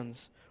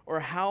lands or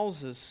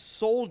houses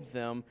sold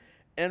them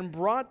and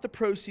brought the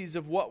proceeds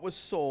of what was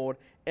sold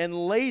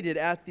and laid it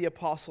at the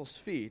apostles'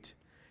 feet,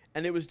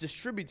 and it was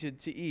distributed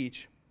to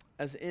each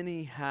as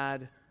any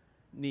had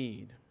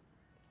need.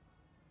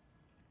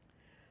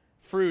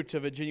 Fruit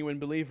of a genuine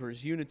believer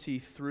is unity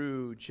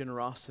through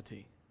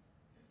generosity.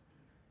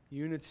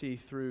 Unity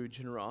through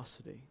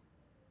generosity.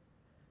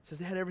 It says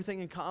they had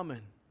everything in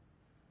common.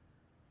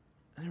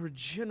 And they were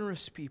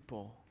generous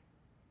people.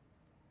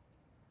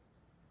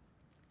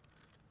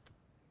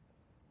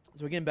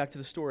 So again, back to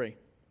the story.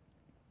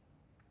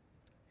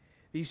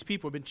 These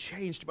people have been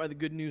changed by the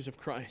good news of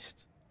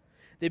Christ.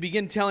 They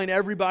begin telling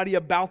everybody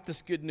about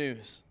this good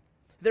news.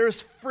 There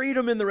is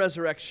freedom in the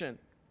resurrection.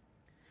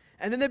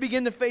 And then they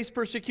begin to face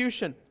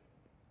persecution.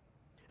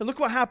 And look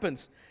what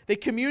happens. They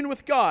commune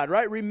with God,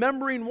 right?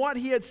 Remembering what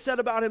He had said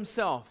about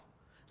Himself.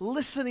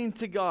 Listening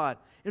to God.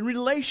 In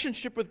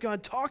relationship with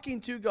God.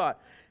 Talking to God.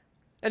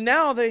 And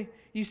now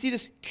you see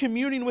this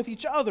communing with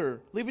each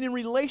other. Living in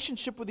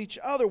relationship with each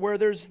other where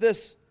there's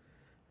this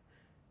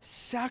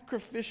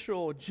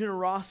sacrificial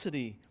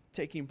generosity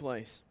taking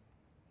place.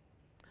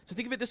 So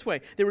think of it this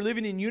way. They were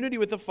living in unity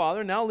with the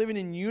Father, now living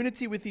in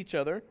unity with each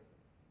other.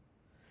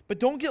 But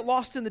don't get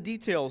lost in the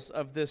details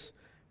of this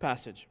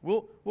passage.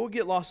 We'll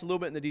get lost a little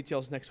bit in the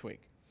details next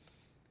week.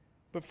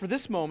 But for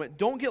this moment,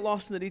 don't get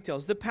lost in the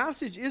details. The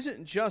passage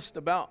isn't just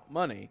about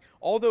money,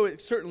 although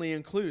it certainly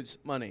includes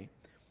money.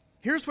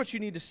 Here's what you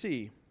need to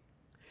see.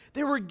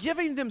 They were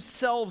giving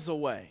themselves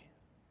away.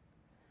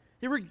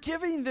 They were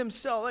giving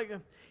themselves,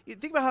 you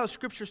think about how the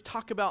scriptures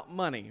talk about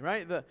money,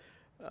 right?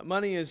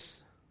 Money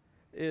is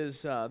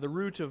the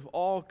root of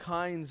all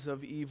kinds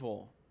of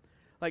evil.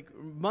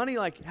 Money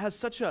has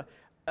such an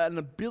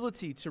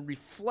ability to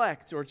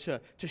reflect or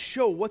to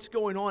show what's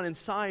going on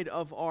inside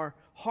of our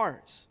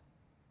hearts.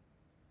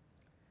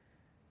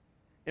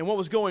 And what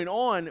was going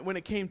on when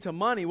it came to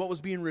money, what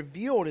was being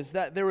revealed is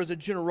that there was a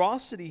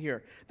generosity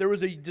here. There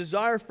was a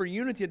desire for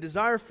unity, a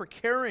desire for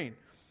caring.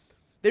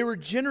 They were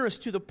generous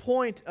to the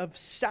point of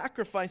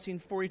sacrificing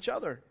for each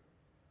other.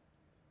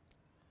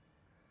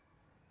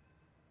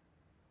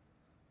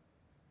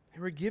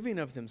 They were giving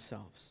of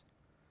themselves.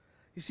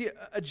 You see,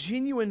 a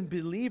genuine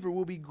believer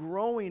will be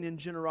growing in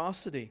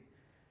generosity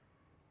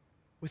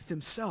with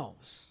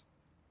themselves.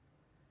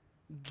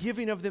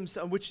 Giving of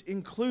themselves, which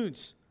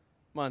includes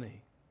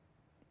money.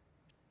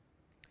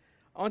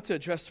 I want to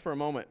address for a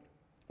moment.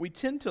 We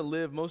tend to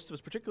live, most of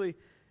us, particularly,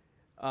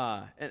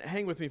 and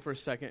hang with me for a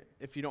second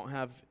if you don't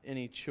have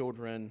any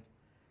children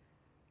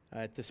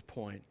at this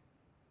point.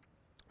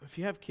 If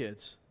you have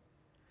kids,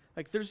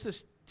 there's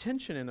this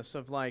tension in us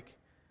of my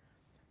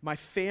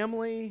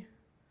family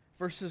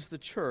versus the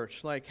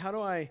church. How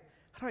do I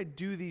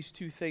do these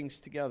two things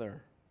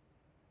together?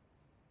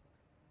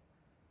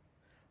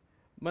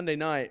 Monday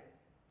night,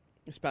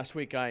 this past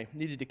week, I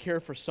needed to care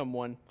for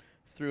someone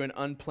through an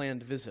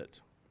unplanned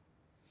visit.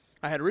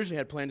 I had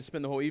originally planned to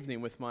spend the whole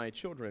evening with my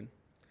children,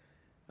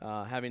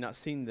 having not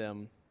seen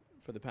them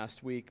for the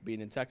past week,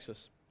 being in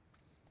Texas.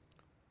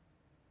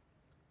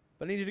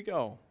 But I needed to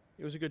go.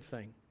 It was a good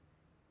thing.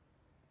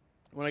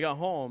 When I got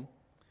home,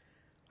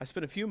 I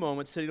spent a few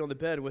moments sitting on the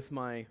bed with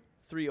my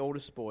 3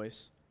 oldest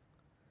boys,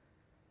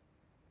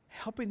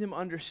 helping them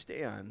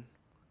understand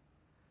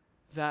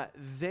that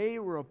they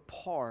were a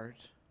part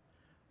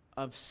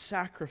of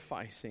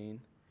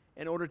sacrificing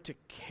in order to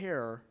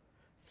care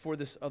for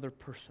this other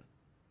person.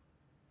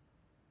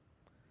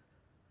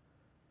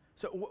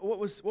 So what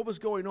was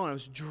going on? I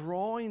was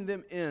drawing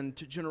them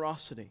into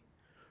generosity,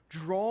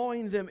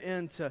 drawing them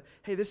into,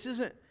 hey, this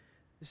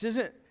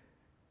isn't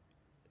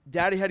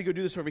Daddy had to go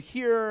do this over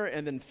here,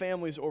 and then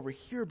family's over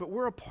here, but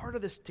we're a part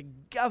of this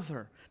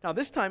together. Now,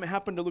 this time it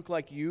happened to look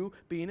like you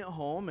being at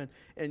home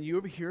and you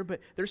over here,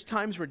 but there's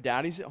times where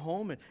Daddy's at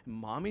home and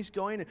Mommy's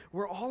going, and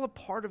we're all a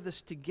part of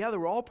this together.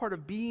 We're all part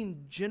of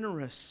being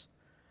generous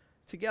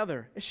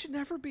together. It should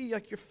never be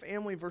like your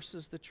family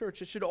versus the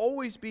church. It should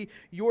always be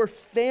your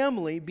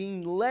family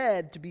being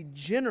led to be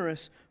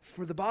generous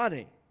for the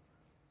body.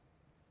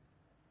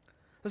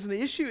 Listen,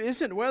 the issue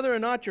isn't whether or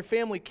not your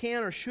family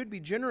can or should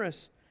be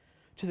generous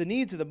to the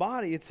needs of the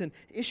body. It's an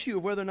issue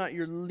of whether or not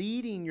you're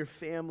leading your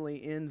family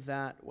in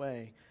that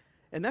way.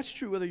 And that's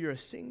true whether you're a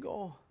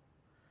single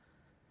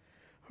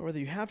or whether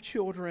you have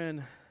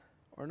children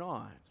or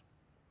not.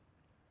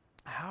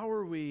 How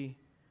are we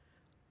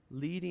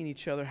leading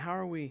each other? How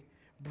are we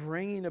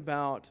bringing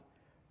about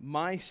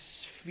my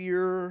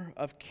sphere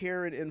of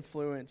care and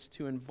influence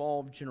to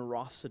involve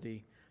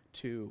generosity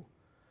to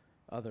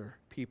other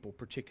people,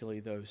 particularly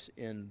those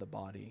in the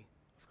body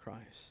of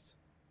Christ?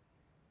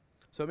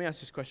 So let me ask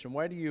this question.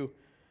 Why do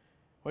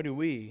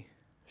we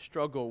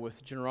struggle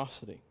with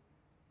generosity?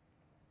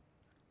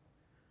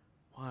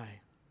 Why?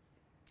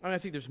 I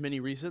think there's many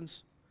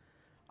reasons.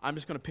 I'm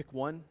just going to pick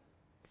one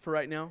for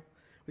right now.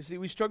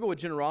 We struggle with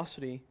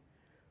generosity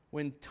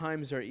when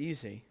times are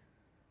easy.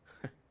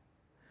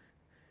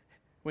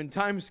 When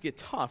times get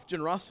tough,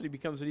 generosity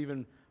becomes an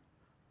even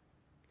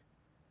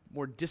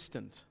more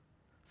distant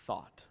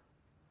thought.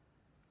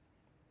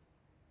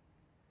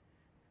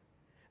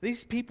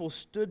 These people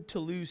stood to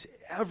lose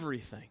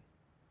everything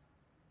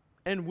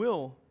and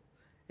will,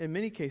 in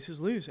many cases,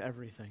 lose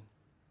everything.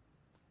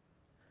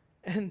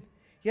 And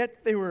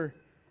yet they were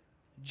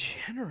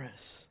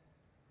generous.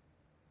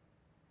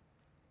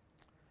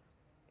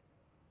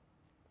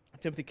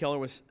 Timothy Keller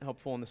was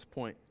helpful on this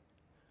point.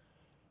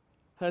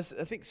 I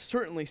think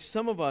certainly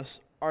some of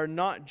us are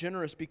not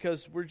generous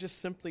because we're just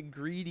simply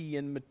greedy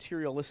and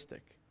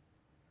materialistic.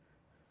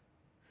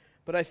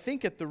 But I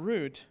think at the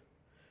root,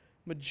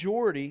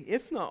 majority,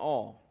 if not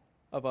all,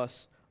 of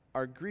us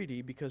are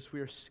greedy because we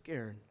are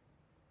scared,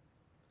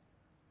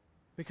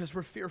 because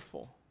we're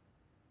fearful.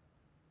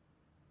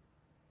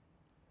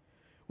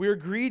 We are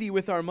greedy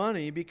with our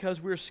money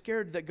because we're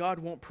scared that God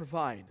won't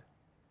provide.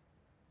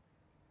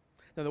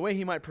 Now, the way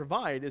He might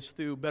provide is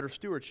through better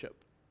stewardship,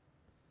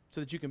 so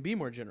that you can be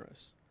more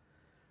generous.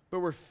 But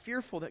we're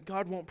fearful that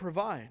God won't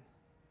provide.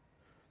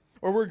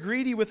 Or we're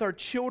greedy with our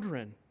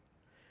children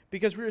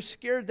because we're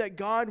scared that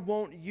God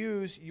won't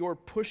use your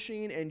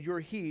pushing and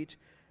your heat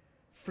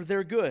for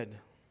their good.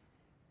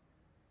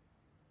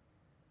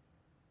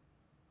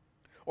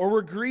 Or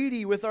we're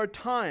greedy with our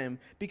time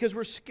because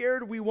we're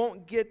scared we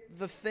won't get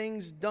the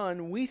things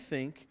done we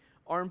think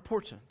are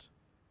important.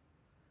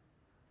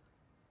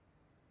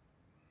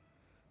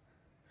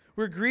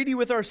 We're greedy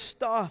with our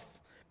stuff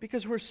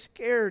because we're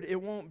scared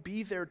it won't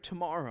be there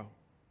tomorrow.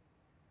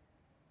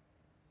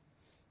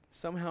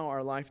 Somehow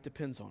our life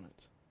depends on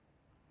it.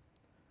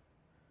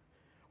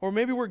 Or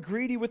maybe we're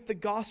greedy with the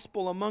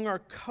gospel among our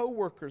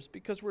coworkers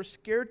because we're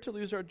scared to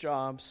lose our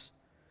jobs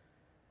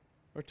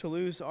or to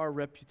lose our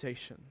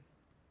reputation.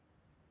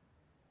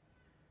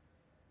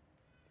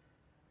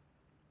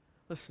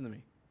 Listen to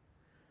me.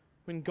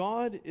 When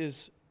God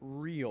is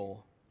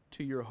real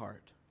to your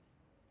heart,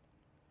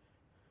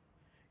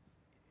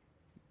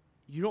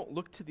 you don't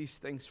look to these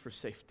things for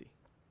safety.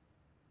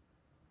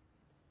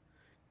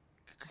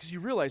 Because you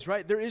realize,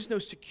 right, there is no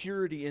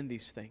security in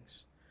these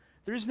things.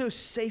 There is no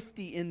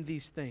safety in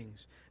these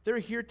things. They're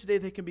here today,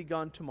 they can be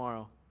gone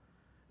tomorrow.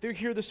 They're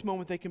here this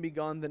moment, they can be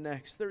gone the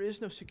next. There is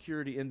no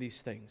security in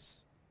these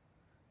things.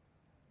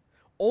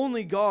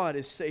 Only God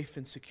is safe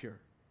and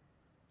secure.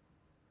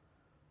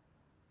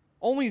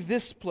 Only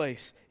this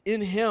place,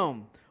 in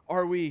Him,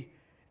 are we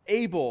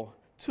able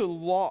to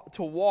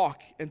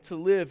walk and to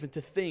live and to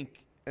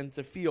think and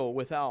to feel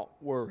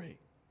without worry.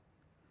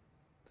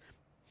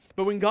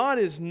 But when God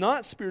is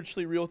not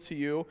spiritually real to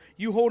you,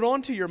 you hold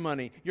on to your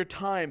money, your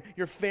time,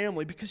 your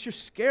family, because you're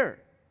scared.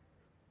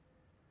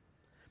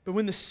 But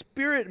when the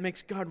Spirit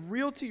makes God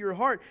real to your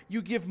heart,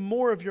 you give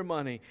more of your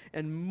money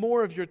and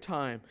more of your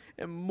time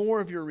and more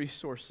of your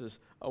resources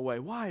away.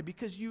 Why?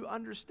 Because you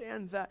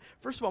understand that,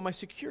 first of all, my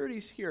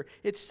security's here,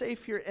 it's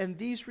safe here, and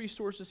these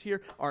resources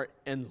here are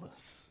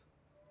endless.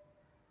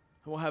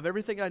 I will have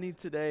everything I need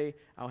today,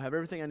 I'll have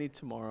everything I need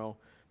tomorrow,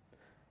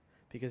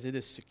 because it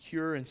is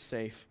secure and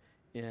safe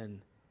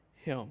in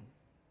Him.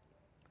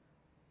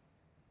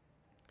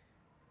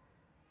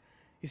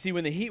 You see,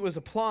 when the heat was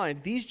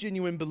applied, these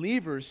genuine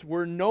believers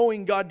were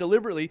knowing God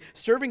deliberately,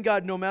 serving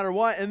God no matter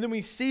what, and then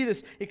we see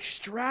this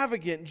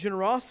extravagant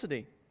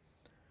generosity,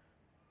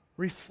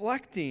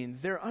 reflecting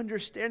their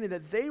understanding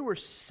that they were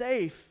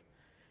safe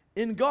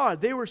in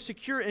God. They were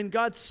secure in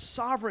God's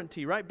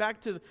sovereignty, right?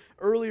 Back to the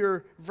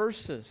earlier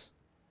verses.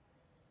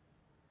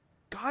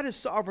 God is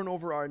sovereign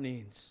over our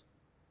needs.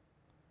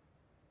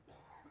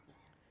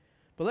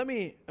 But let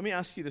me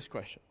ask you this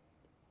question.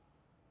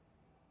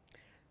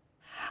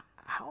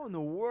 How in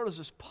the world is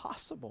this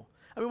possible?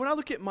 I mean, when I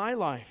look at my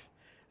life,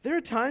 there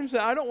are times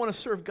that I don't want to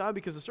serve God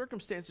because the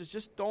circumstances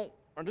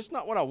are just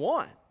not what I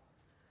want.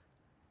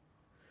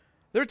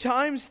 There are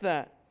times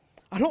that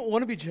I don't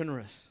want to be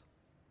generous.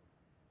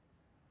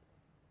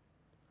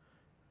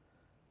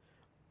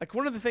 Like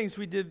one of the things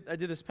I did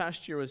this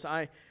past year was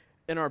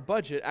in our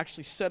budget,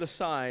 actually set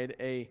aside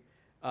a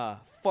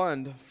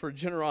fund for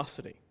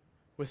generosity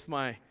with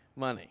my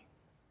money.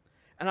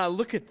 And I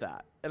look at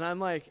that, and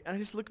I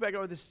just look back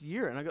over this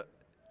year, and I go,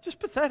 just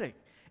pathetic.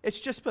 It's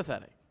just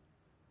pathetic.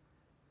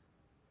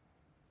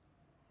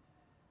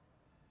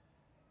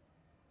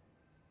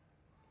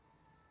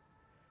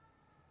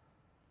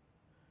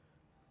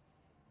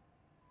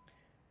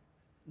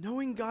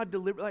 Knowing God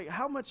deliberately,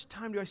 how much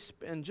time do I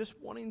spend just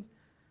wanting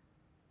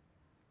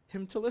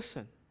Him to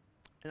listen?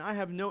 And I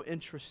have no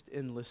interest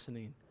in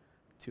listening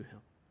to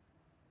Him.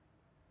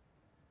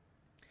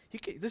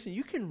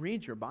 You can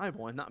read your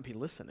Bible and not be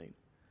listening.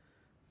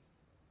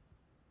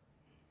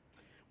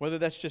 Whether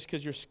that's just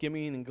because you're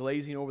skimming and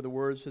glazing over the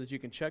words so that you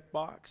can check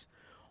box,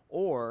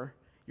 or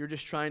you're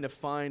just trying to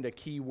find a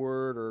key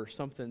word or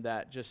something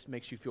that just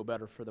makes you feel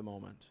better for the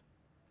moment.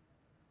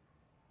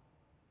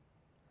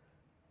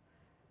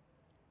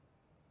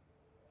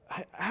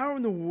 How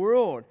in the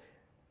world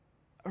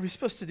are we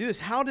supposed to do this?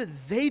 How did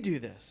they do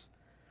this?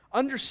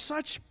 Under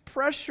such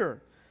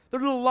pressure,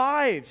 their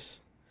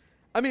lives.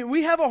 I mean,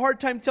 we have a hard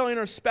time telling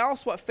our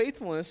spouse what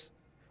faithfulness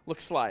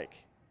looks like.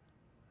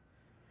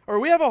 Or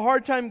we have a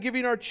hard time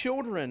giving our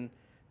children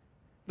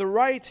the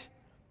right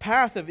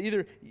path of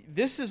either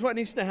this is what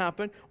needs to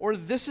happen or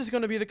this is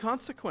going to be the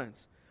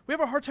consequence. We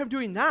have a hard time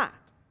doing that.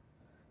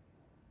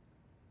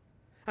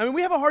 I mean,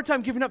 we have a hard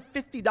time giving up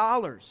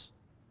 $50.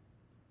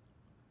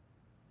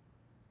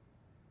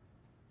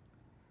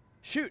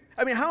 Shoot,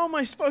 I mean, how am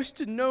I supposed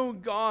to know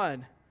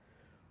God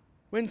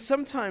when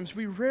sometimes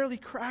we rarely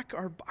crack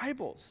our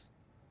Bibles?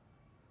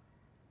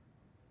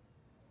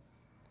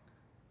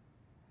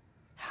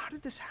 How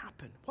did this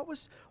happen? What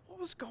was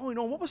going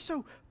on? What was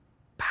so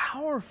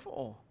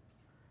powerful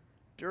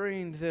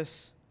during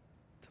this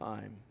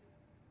time?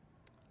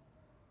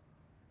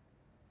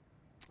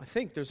 I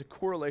think there's a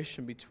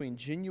correlation between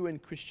genuine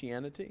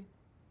Christianity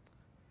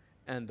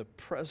and the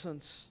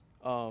presence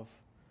of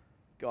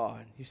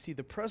God. You see,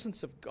 the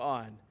presence of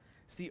God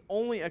is the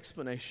only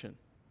explanation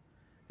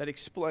that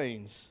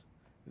explains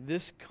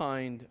this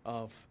kind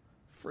of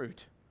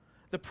fruit.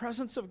 The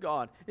presence of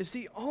God is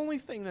the only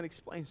thing that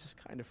explains this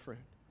kind of fruit.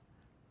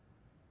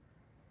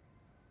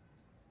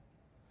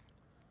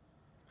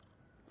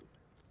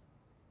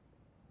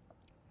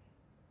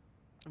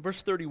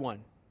 Verse 31.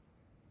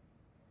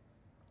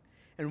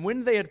 And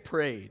when they had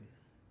prayed,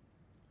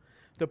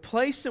 the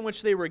place in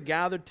which they were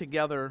gathered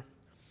together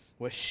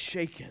was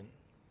shaken,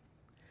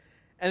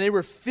 and they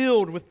were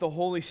filled with the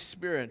Holy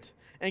Spirit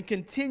and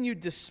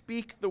continued to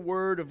speak the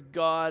word of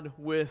God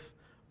with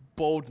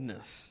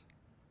boldness.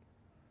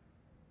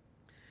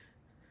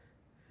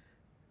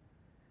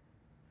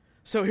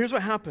 So here's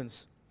what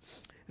happens.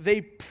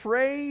 They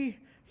pray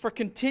for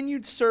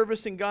continued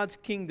service in God's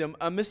kingdom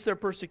amidst their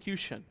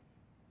persecution.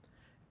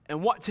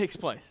 And what takes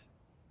place?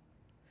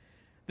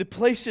 The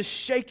place is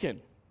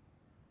shaken.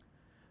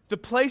 The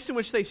place in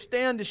which they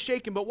stand is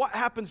shaken. But what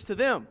happens to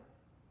them?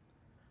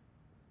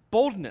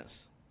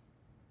 Boldness.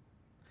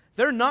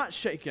 They're not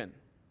shaken.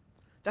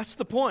 That's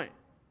the point.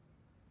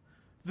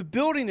 The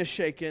building is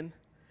shaken.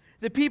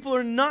 The people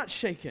are not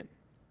shaken.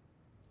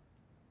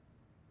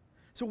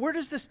 So where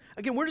does this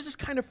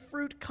kind of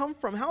fruit come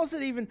from? How is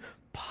it even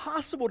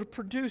possible to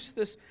produce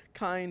this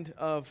kind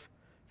of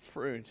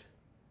fruit?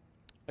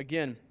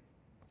 Again,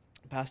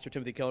 Pastor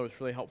Timothy Keller was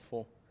really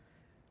helpful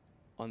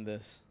on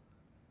this.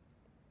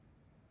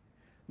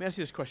 Let me ask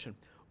you this question.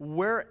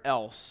 Where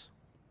else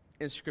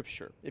in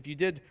Scripture, if you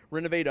did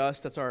Renovate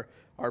Us, that's our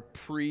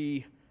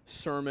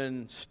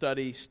pre-sermon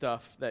study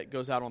stuff that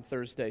goes out on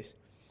Thursdays.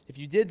 If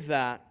you did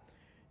that,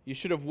 you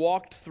should have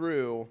walked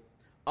through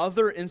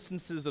other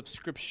instances of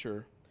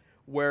Scripture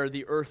where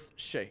the earth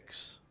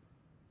shakes.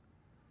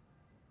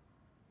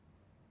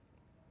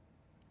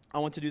 I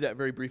want to do that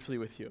very briefly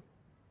with you.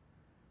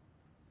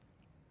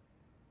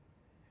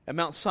 At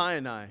Mount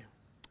Sinai,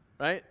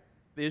 right?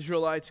 The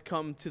Israelites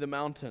come to the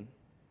mountain.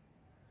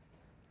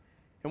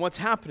 And what's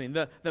happening?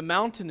 The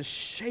mountain is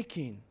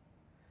shaking.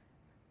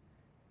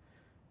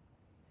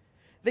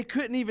 They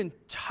couldn't even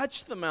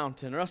touch the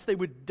mountain or else they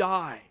would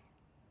die.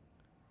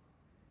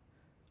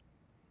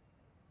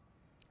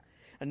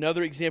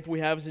 Another example we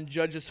have is in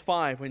Judges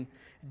 5 when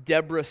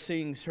Deborah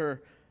sings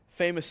her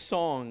famous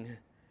song.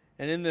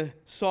 And in the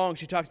song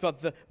she talks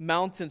about the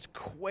mountains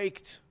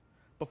quaked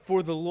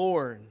before the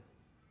Lord.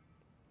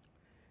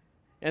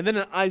 And then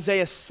in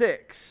Isaiah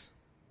 6,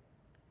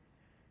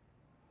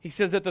 he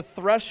says that the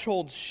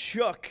threshold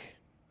shook.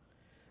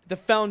 The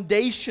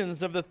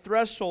foundations of the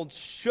threshold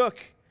shook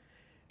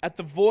at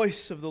the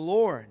voice of the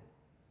Lord.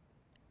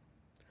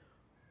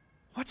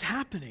 What's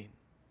happening?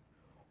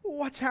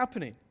 What's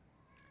happening?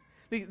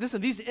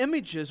 Listen, these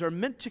images are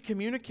meant to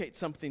communicate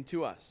something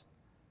to us.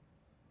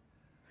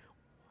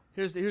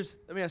 Let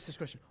me ask this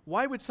question.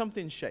 Why would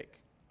something shake?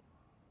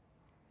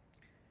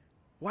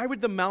 Why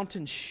would the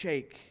mountain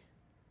shake?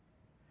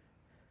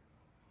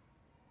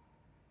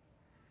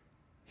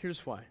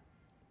 Here's why.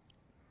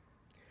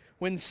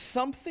 When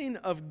something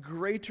of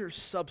greater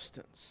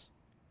substance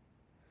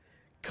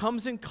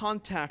comes in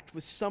contact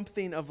with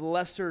something of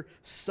lesser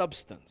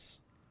substance,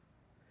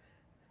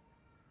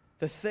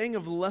 the thing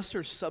of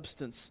lesser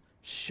substance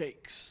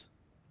shakes.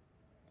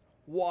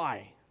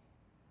 Why?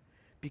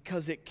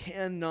 Because it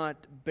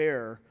cannot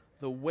bear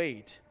the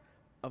weight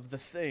of the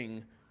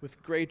thing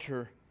with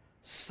greater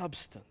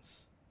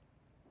substance.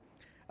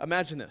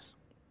 Imagine this.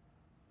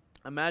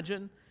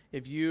 Imagine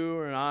if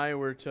you and I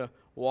were to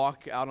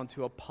walk out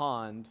onto a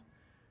pond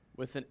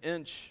with an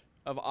inch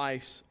of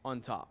ice on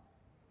top.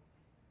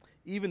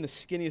 Even the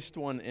skinniest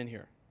one in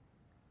here.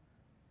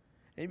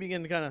 And you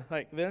begin to kind of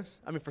like this.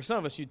 I mean, for some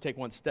of us, you'd take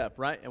one step,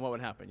 right? And what would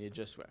happen? You'd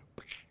just,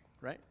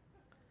 right?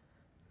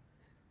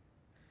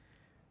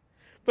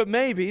 But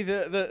maybe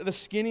the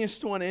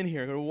skinniest one in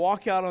here, going to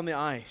walk out on the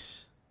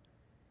ice.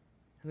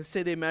 And let's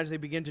say they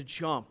begin to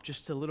jump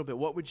just a little bit.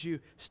 What would you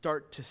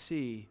start to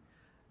see?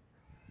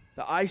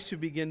 The ice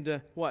would begin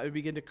to, what? It would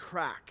begin to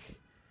crack.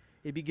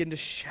 It would begin to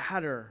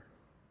shatter.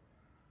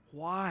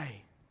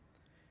 Why?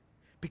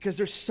 Because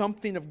there's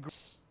something of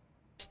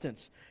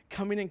substance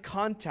coming in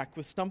contact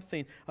with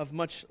something of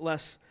much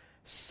less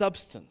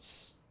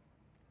substance.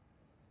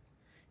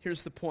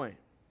 Here's the point.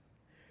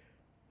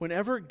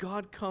 Whenever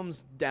God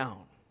comes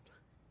down,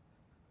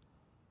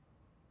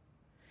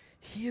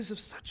 He is of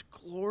such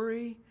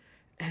glory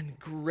and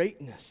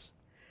greatness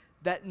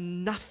that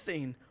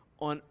nothing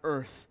on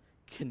earth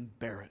can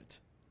bear it.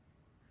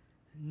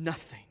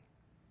 Nothing.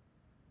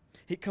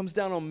 He comes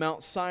down on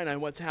Mount Sinai,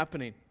 and what's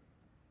happening?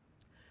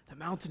 The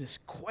mountain is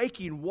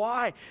quaking.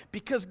 Why?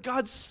 Because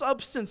God's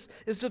substance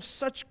is of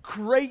such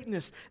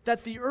greatness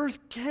that the earth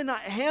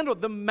cannot handle.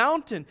 The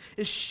mountain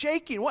is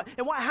shaking.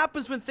 And what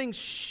happens when things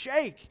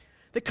shake?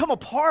 They come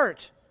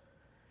apart.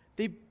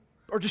 They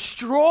are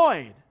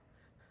destroyed.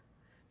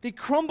 They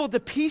crumble to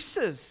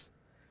pieces.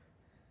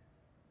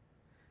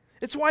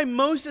 It's why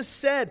Moses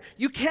said,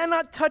 "You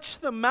cannot touch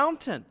the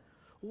mountain."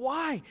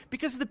 Why?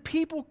 Because the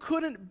people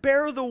couldn't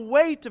bear the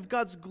weight of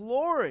God's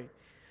glory.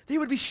 They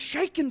would be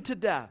shaken to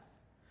death.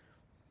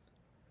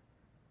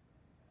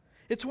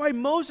 It's why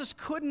Moses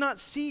could not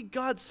see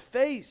God's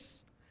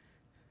face.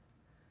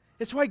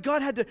 It's why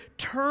God had to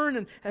turn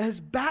and his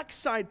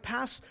backside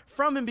pass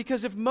from him,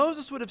 because if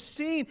Moses would have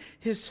seen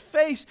his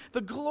face, the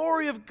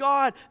glory of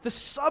God, the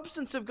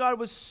substance of God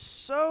was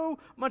so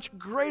much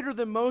greater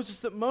than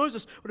Moses that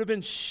Moses would have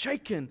been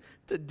shaken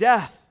to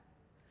death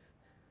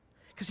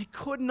because he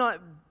could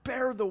not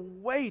bear the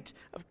weight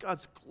of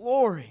God's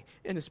glory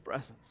in his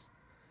presence.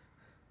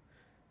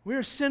 We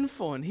are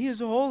sinful and he is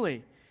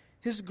holy.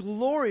 His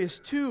glory is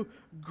too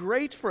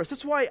great for us.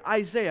 That's why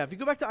Isaiah, if you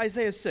go back to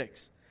Isaiah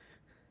 6,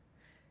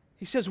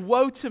 he says,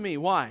 "Woe to me."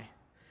 Why?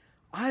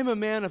 I am a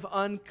man of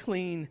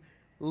unclean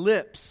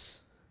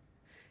lips.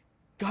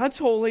 God's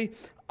holy,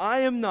 I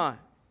am not.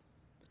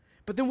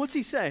 But then what's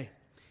he say?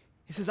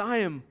 He says, I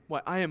am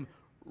what? I am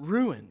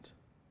ruined.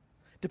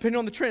 Depending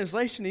on the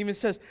translation, he even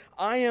says,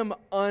 I am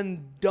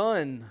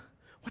undone.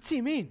 What's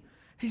he mean?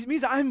 He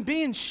means I'm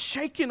being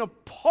shaken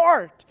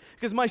apart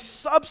because my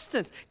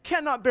substance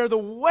cannot bear the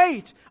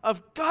weight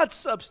of God's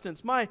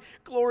substance. My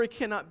glory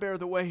cannot bear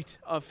the weight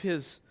of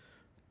his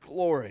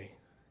glory.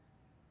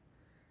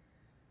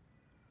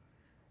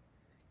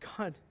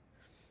 God,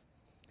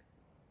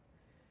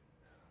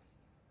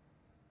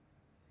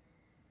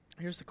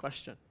 here's the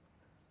question.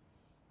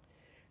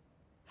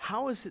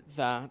 How is it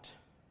that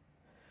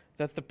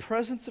the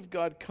presence of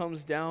God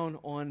comes down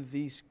on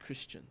these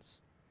Christians?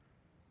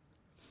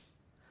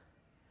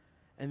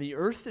 And the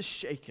earth is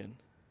shaken,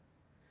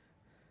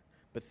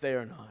 but they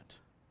are not.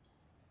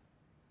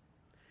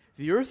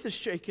 The earth is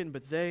shaken,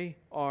 but they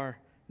are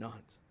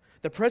not.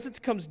 The presence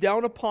comes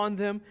down upon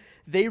them.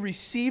 They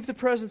receive the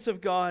presence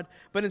of God,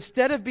 but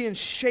instead of being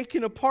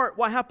shaken apart,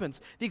 what happens?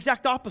 The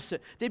exact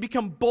opposite. They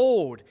become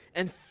bold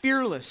and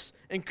fearless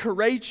and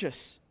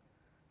courageous.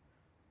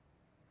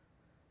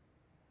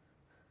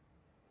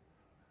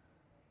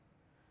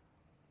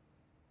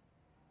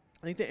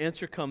 I think the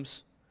answer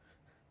comes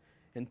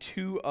in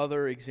two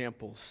other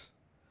examples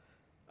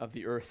of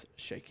the earth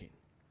shaking.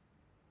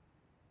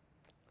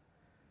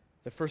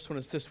 The first one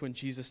is this: when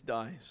Jesus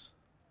dies.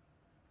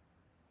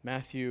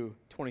 Matthew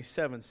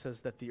 27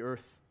 says that the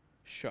earth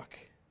shook.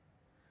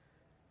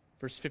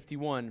 Verse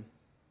 51,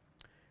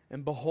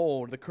 and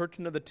behold, the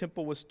curtain of the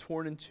temple was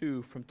torn in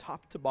two from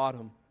top to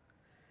bottom,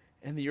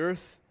 and the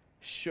earth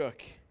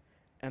shook,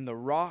 and the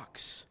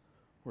rocks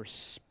were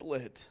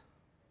split.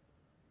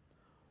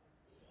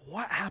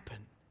 What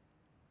happened?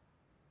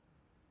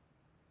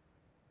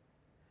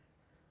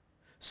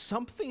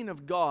 Something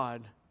of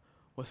God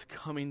was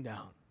coming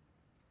down.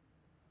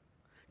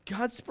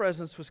 God's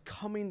presence was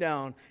coming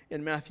down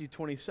in Matthew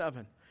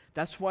 27.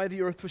 That's why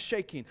the earth was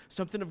shaking.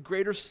 Something of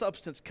greater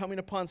substance coming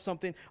upon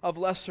something of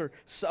lesser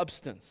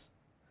substance.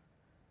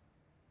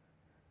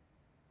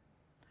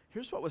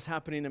 Here's what was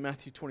happening in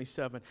Matthew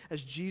 27.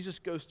 As Jesus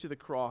goes to the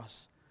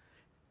cross,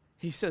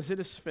 he says, "It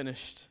is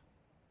finished.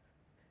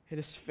 It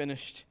is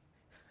finished."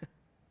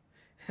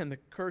 And the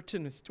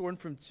curtain is torn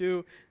in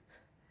two,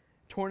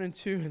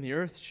 and the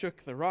earth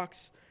shook, the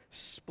rocks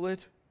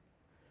split.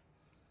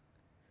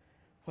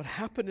 What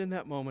happened in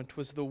that moment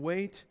was the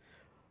weight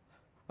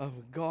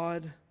of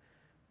God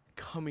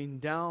coming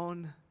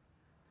down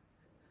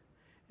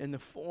in the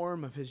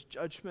form of his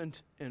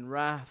judgment and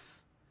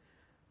wrath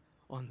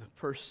on the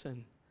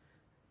person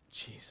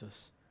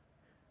Jesus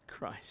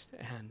Christ.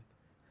 And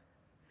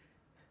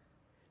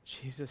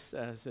Jesus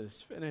says, "It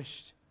is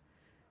finished."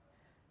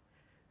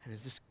 And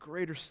as this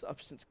greater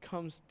substance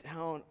comes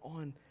down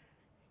on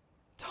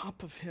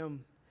top of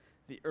him,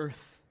 the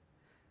earth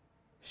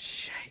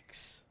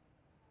shakes.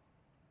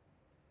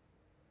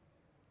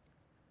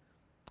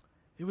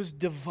 It was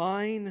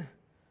divine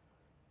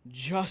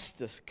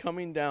justice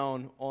coming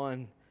down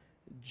on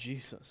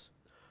Jesus.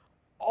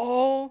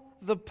 All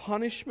the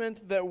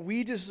punishment that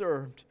we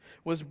deserved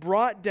was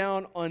brought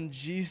down on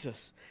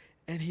Jesus,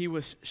 and he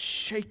was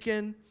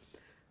shaken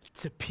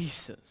to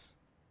pieces.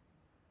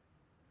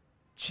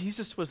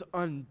 Jesus was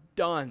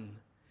undone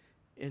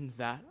in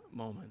that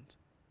moment.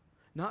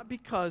 Not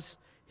because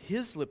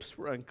his lips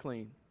were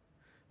unclean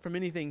from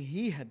anything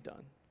he had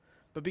done,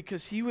 but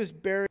because he was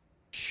buried,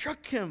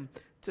 shook him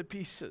to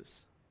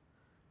pieces.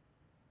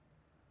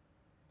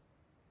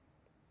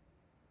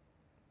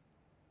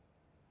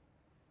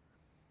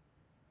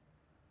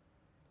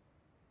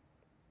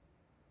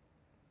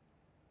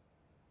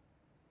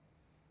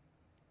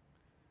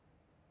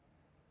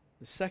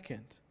 The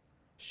second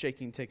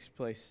shaking takes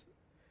place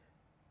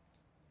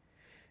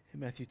in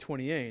Matthew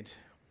 28.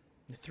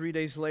 3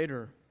 days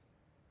later,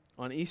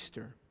 on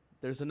Easter,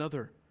 there's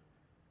another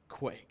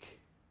quake.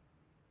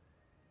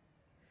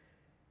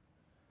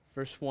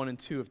 Verse 1 and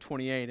 2 of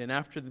 28. And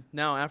after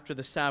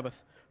the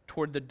Sabbath,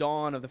 toward the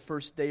dawn of the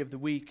first day of the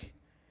week,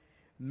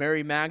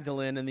 Mary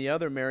Magdalene and the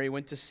other Mary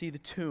went to see the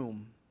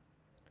tomb.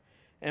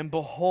 And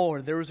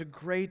behold, there was a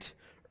great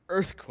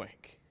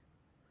earthquake.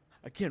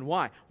 Again,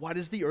 why? Why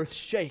does the earth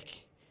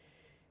shake?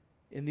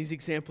 In these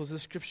examples of the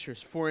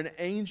Scriptures, for an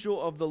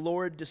angel of the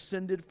Lord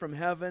descended from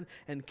heaven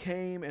and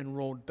came and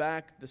rolled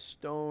back the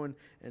stone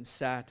and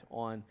sat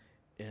on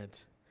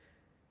it.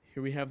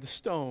 Here we have the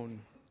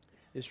stone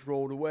is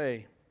rolled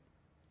away.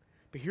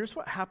 But here's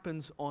what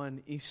happens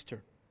on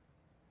Easter.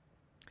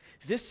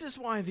 This is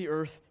why the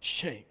earth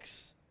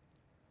shakes.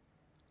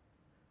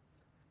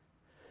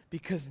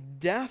 Because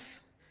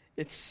death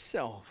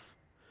itself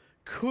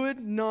could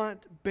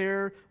not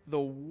bear the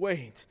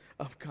weight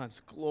of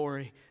God's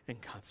glory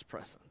and God's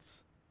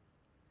presence.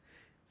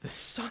 The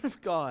Son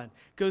of God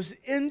goes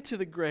into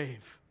the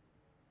grave,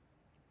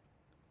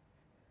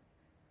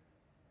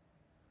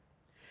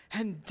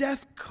 and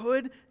death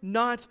could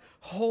not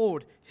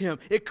hold him.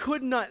 It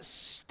could not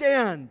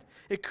stand.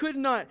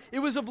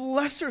 It was of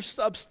lesser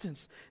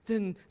substance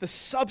than the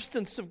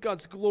substance of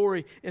God's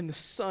glory in the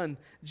Son,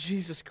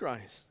 Jesus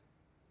Christ.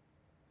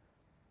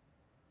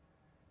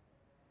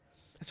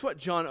 That's what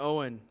John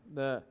Owen,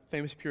 the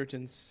famous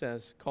Puritan,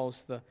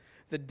 calls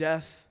the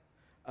death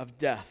of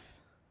death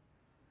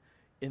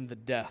in the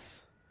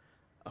death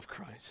of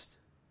Christ.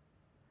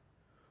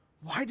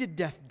 Why did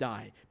death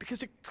die?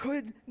 Because it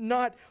could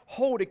not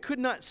hold, it could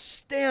not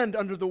stand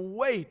under the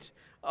weight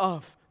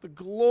of the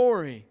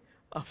glory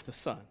of the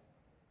Son.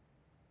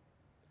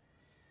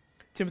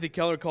 Timothy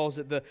Keller calls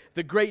it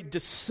the great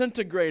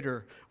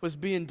disintegrator was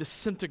being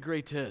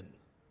disintegrated.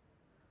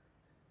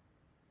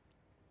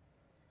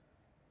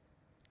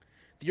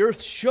 The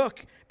earth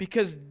shook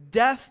because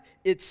death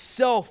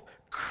itself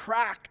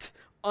cracked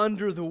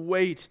under the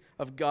weight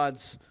of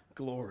God's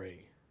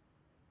glory.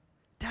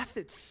 Death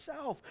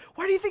itself.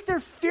 Why do you think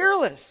they're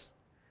fearless?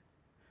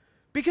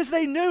 Because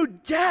they knew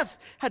death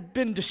had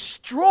been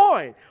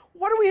destroyed.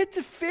 What do we have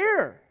to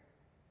fear?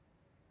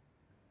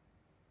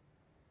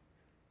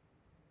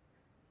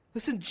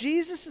 Listen,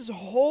 Jesus'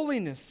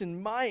 holiness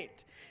and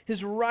might,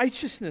 his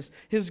righteousness,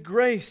 his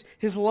grace,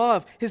 his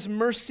love, his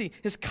mercy,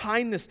 his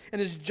kindness,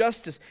 and his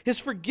justice, his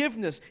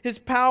forgiveness, his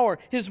power,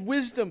 his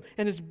wisdom,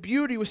 and his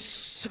beauty was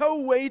so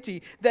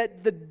weighty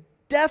that the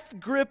death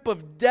grip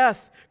of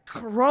death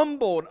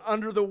crumbled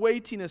under the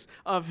weightiness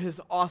of his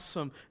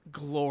awesome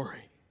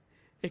glory.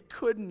 It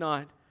could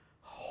not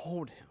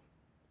hold him.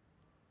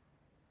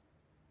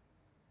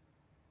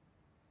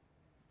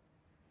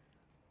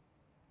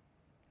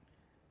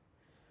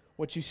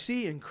 What you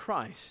see in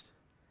Christ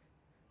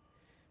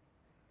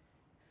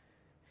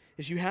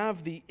is you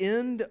have the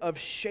end of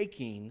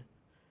shaking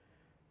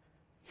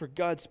for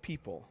God's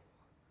people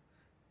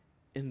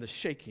in the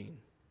shaking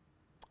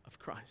of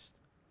Christ.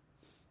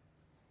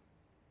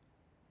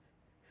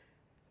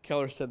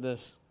 Keller said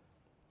this: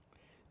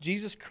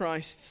 Jesus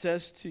Christ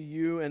says to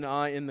you and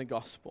I in the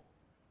gospel,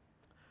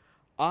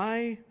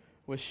 I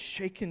was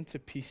shaken to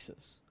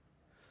pieces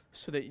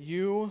so that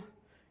you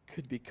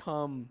could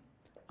become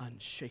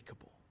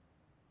unshakable.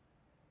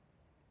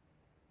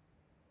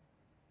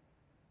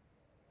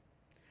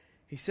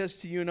 He says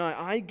to you and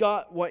I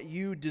got what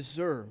you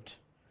deserved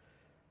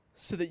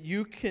so that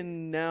you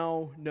can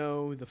now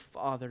know the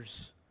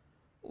Father's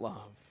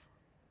love.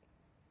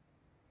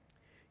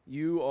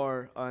 You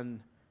are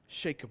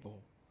unshakable.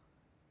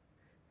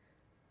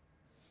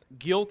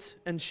 Guilt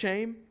and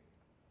shame,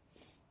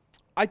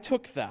 I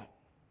took that.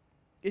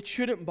 It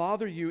shouldn't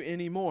bother you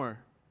anymore.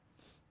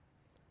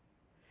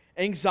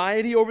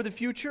 Anxiety over the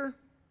future,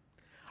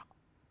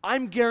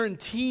 I'm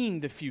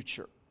guaranteeing the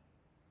future.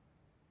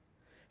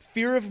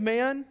 Fear of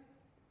man,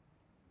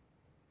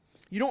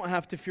 you don't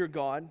have to fear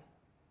God,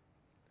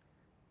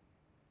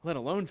 let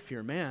alone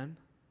fear man.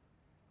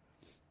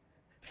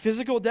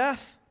 Physical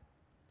death,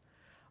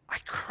 I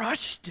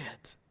crushed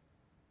it.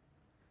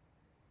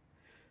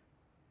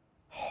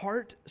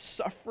 Heart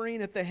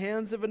suffering at the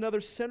hands of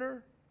another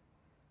sinner,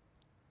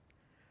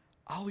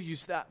 I'll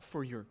use that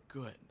for your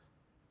good.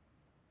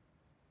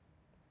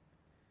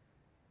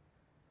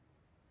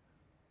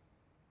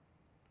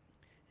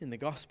 In the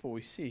gospel,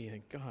 we see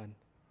that God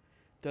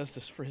does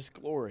this for His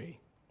glory,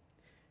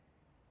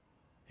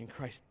 and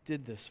Christ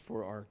did this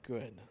for our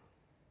good.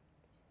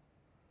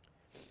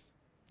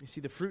 You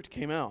see, the fruit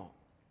came out.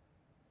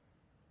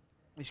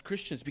 These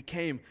Christians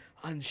became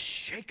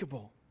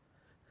unshakable.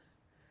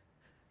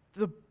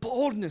 The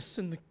boldness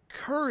and the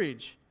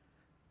courage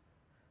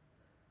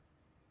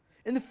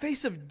in the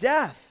face of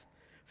death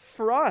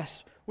for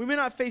us. We may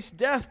not face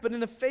death, but in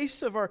the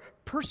face of our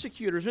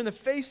persecutors, in the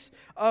face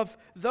of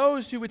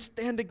those who would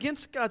stand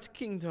against God's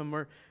kingdom,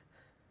 or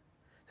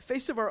the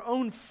face of our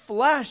own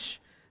flesh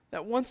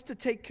that wants to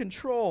take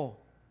control,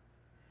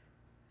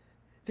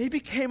 they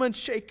became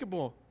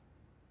unshakable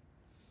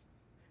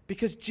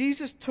because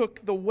Jesus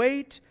took the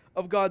weight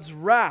of God's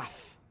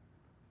wrath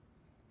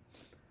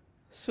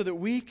so that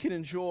we can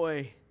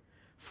enjoy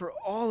for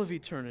all of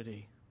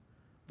eternity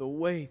the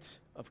weight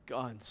of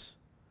God's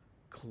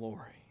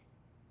glory.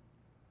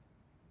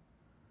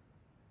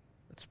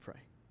 Let's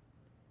pray.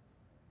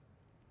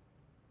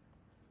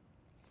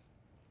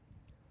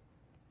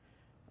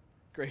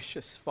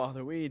 Gracious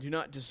Father, we do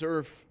not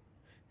deserve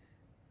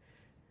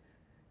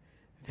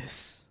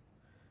this.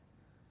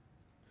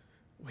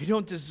 We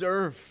don't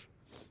deserve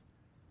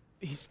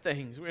these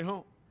things.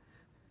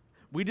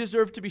 We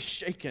deserve to be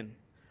shaken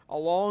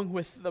along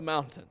with the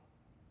mountain.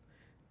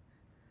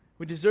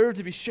 We deserve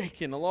to be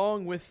shaken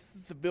along with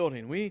the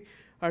building. We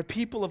are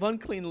people of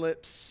unclean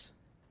lips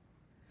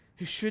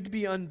who should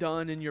be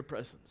undone in your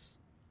presence.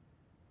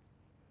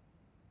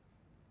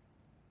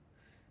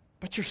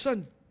 But your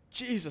Son,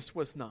 Jesus,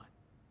 was not.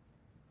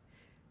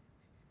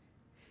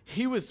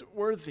 He was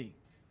worthy.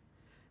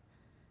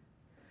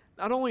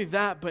 Not only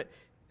that, but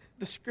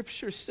the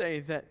Scriptures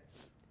say that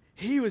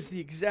He was the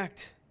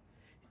exact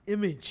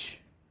image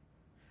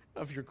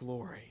of your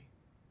glory.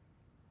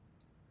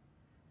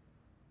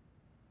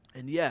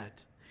 And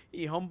yet,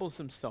 He humbles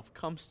Himself,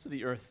 comes to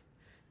the earth,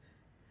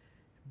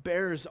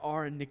 bears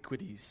our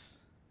iniquities,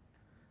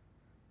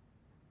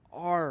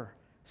 our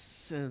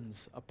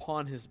sins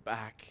upon His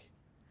back,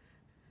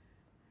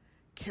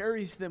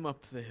 carries them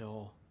up the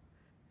hill,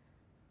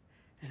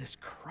 and is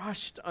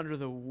crushed under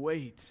the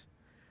weight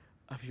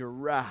of your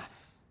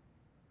wrath.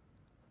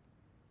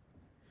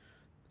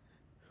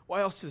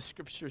 Why else do the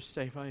Scriptures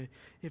say,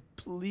 it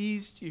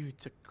pleased you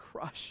to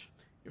crush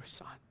your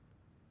Son?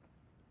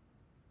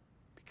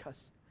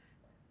 Because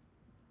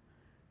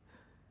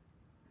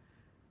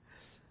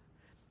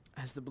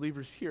as the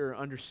believers here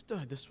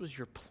understood, this was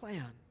your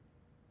plan.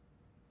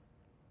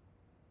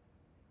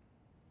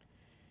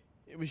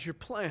 It was your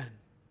plan.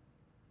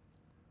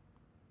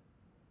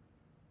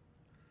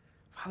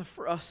 Father,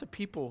 for us, a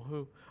people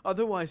who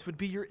otherwise would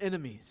be your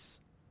enemies,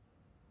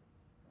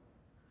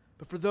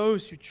 but for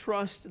those who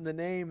trust in the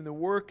name and the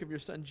work of your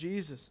Son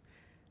Jesus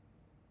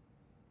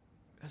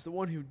as the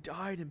one who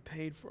died and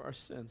paid for our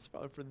sins,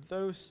 Father, for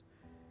those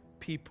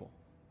people,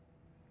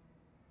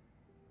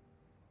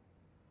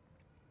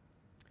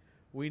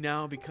 we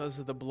now, because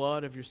of the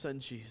blood of your Son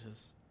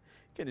Jesus,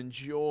 can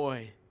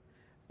enjoy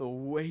the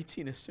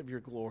weightiness of your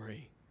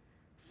glory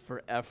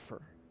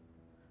forever.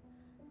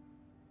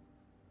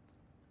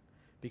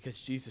 Because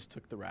Jesus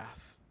took the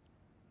wrath.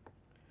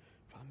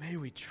 Father, may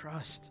we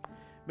trust.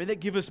 May that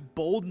give us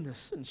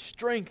boldness and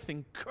strength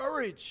and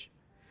courage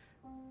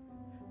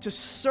to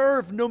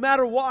serve no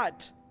matter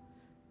what.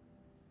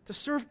 To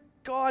serve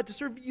God, to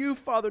serve you,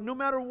 Father, no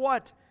matter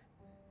what.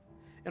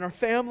 In our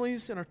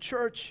families, in our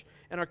church,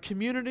 in our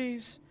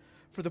communities,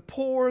 for the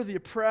poor, the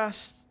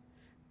oppressed.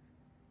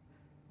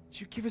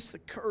 That you give us the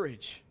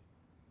courage.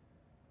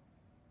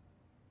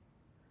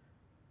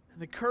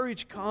 And the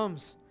courage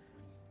comes,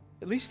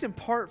 at least in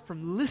part,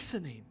 from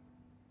listening.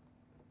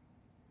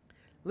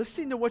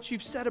 Listening to what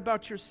you've said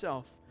about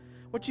yourself,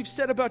 what you've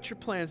said about your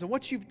plans, and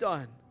what you've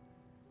done.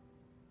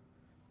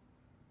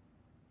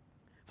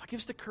 God, give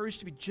us the courage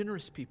to be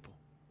generous people,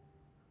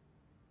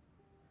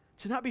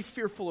 to not be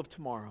fearful of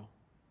tomorrow,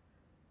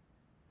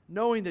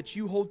 knowing that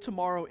you hold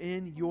tomorrow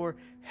in your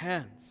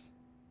hands.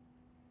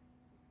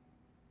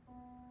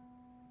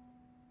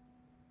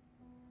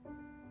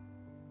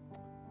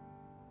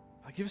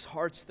 Give us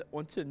hearts that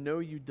want to know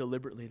you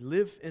deliberately,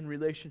 live in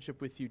relationship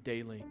with you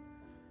daily.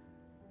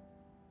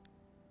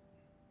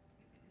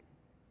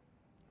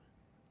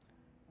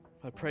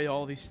 I pray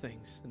all these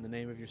things in the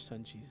name of your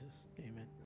Son, Jesus. Amen.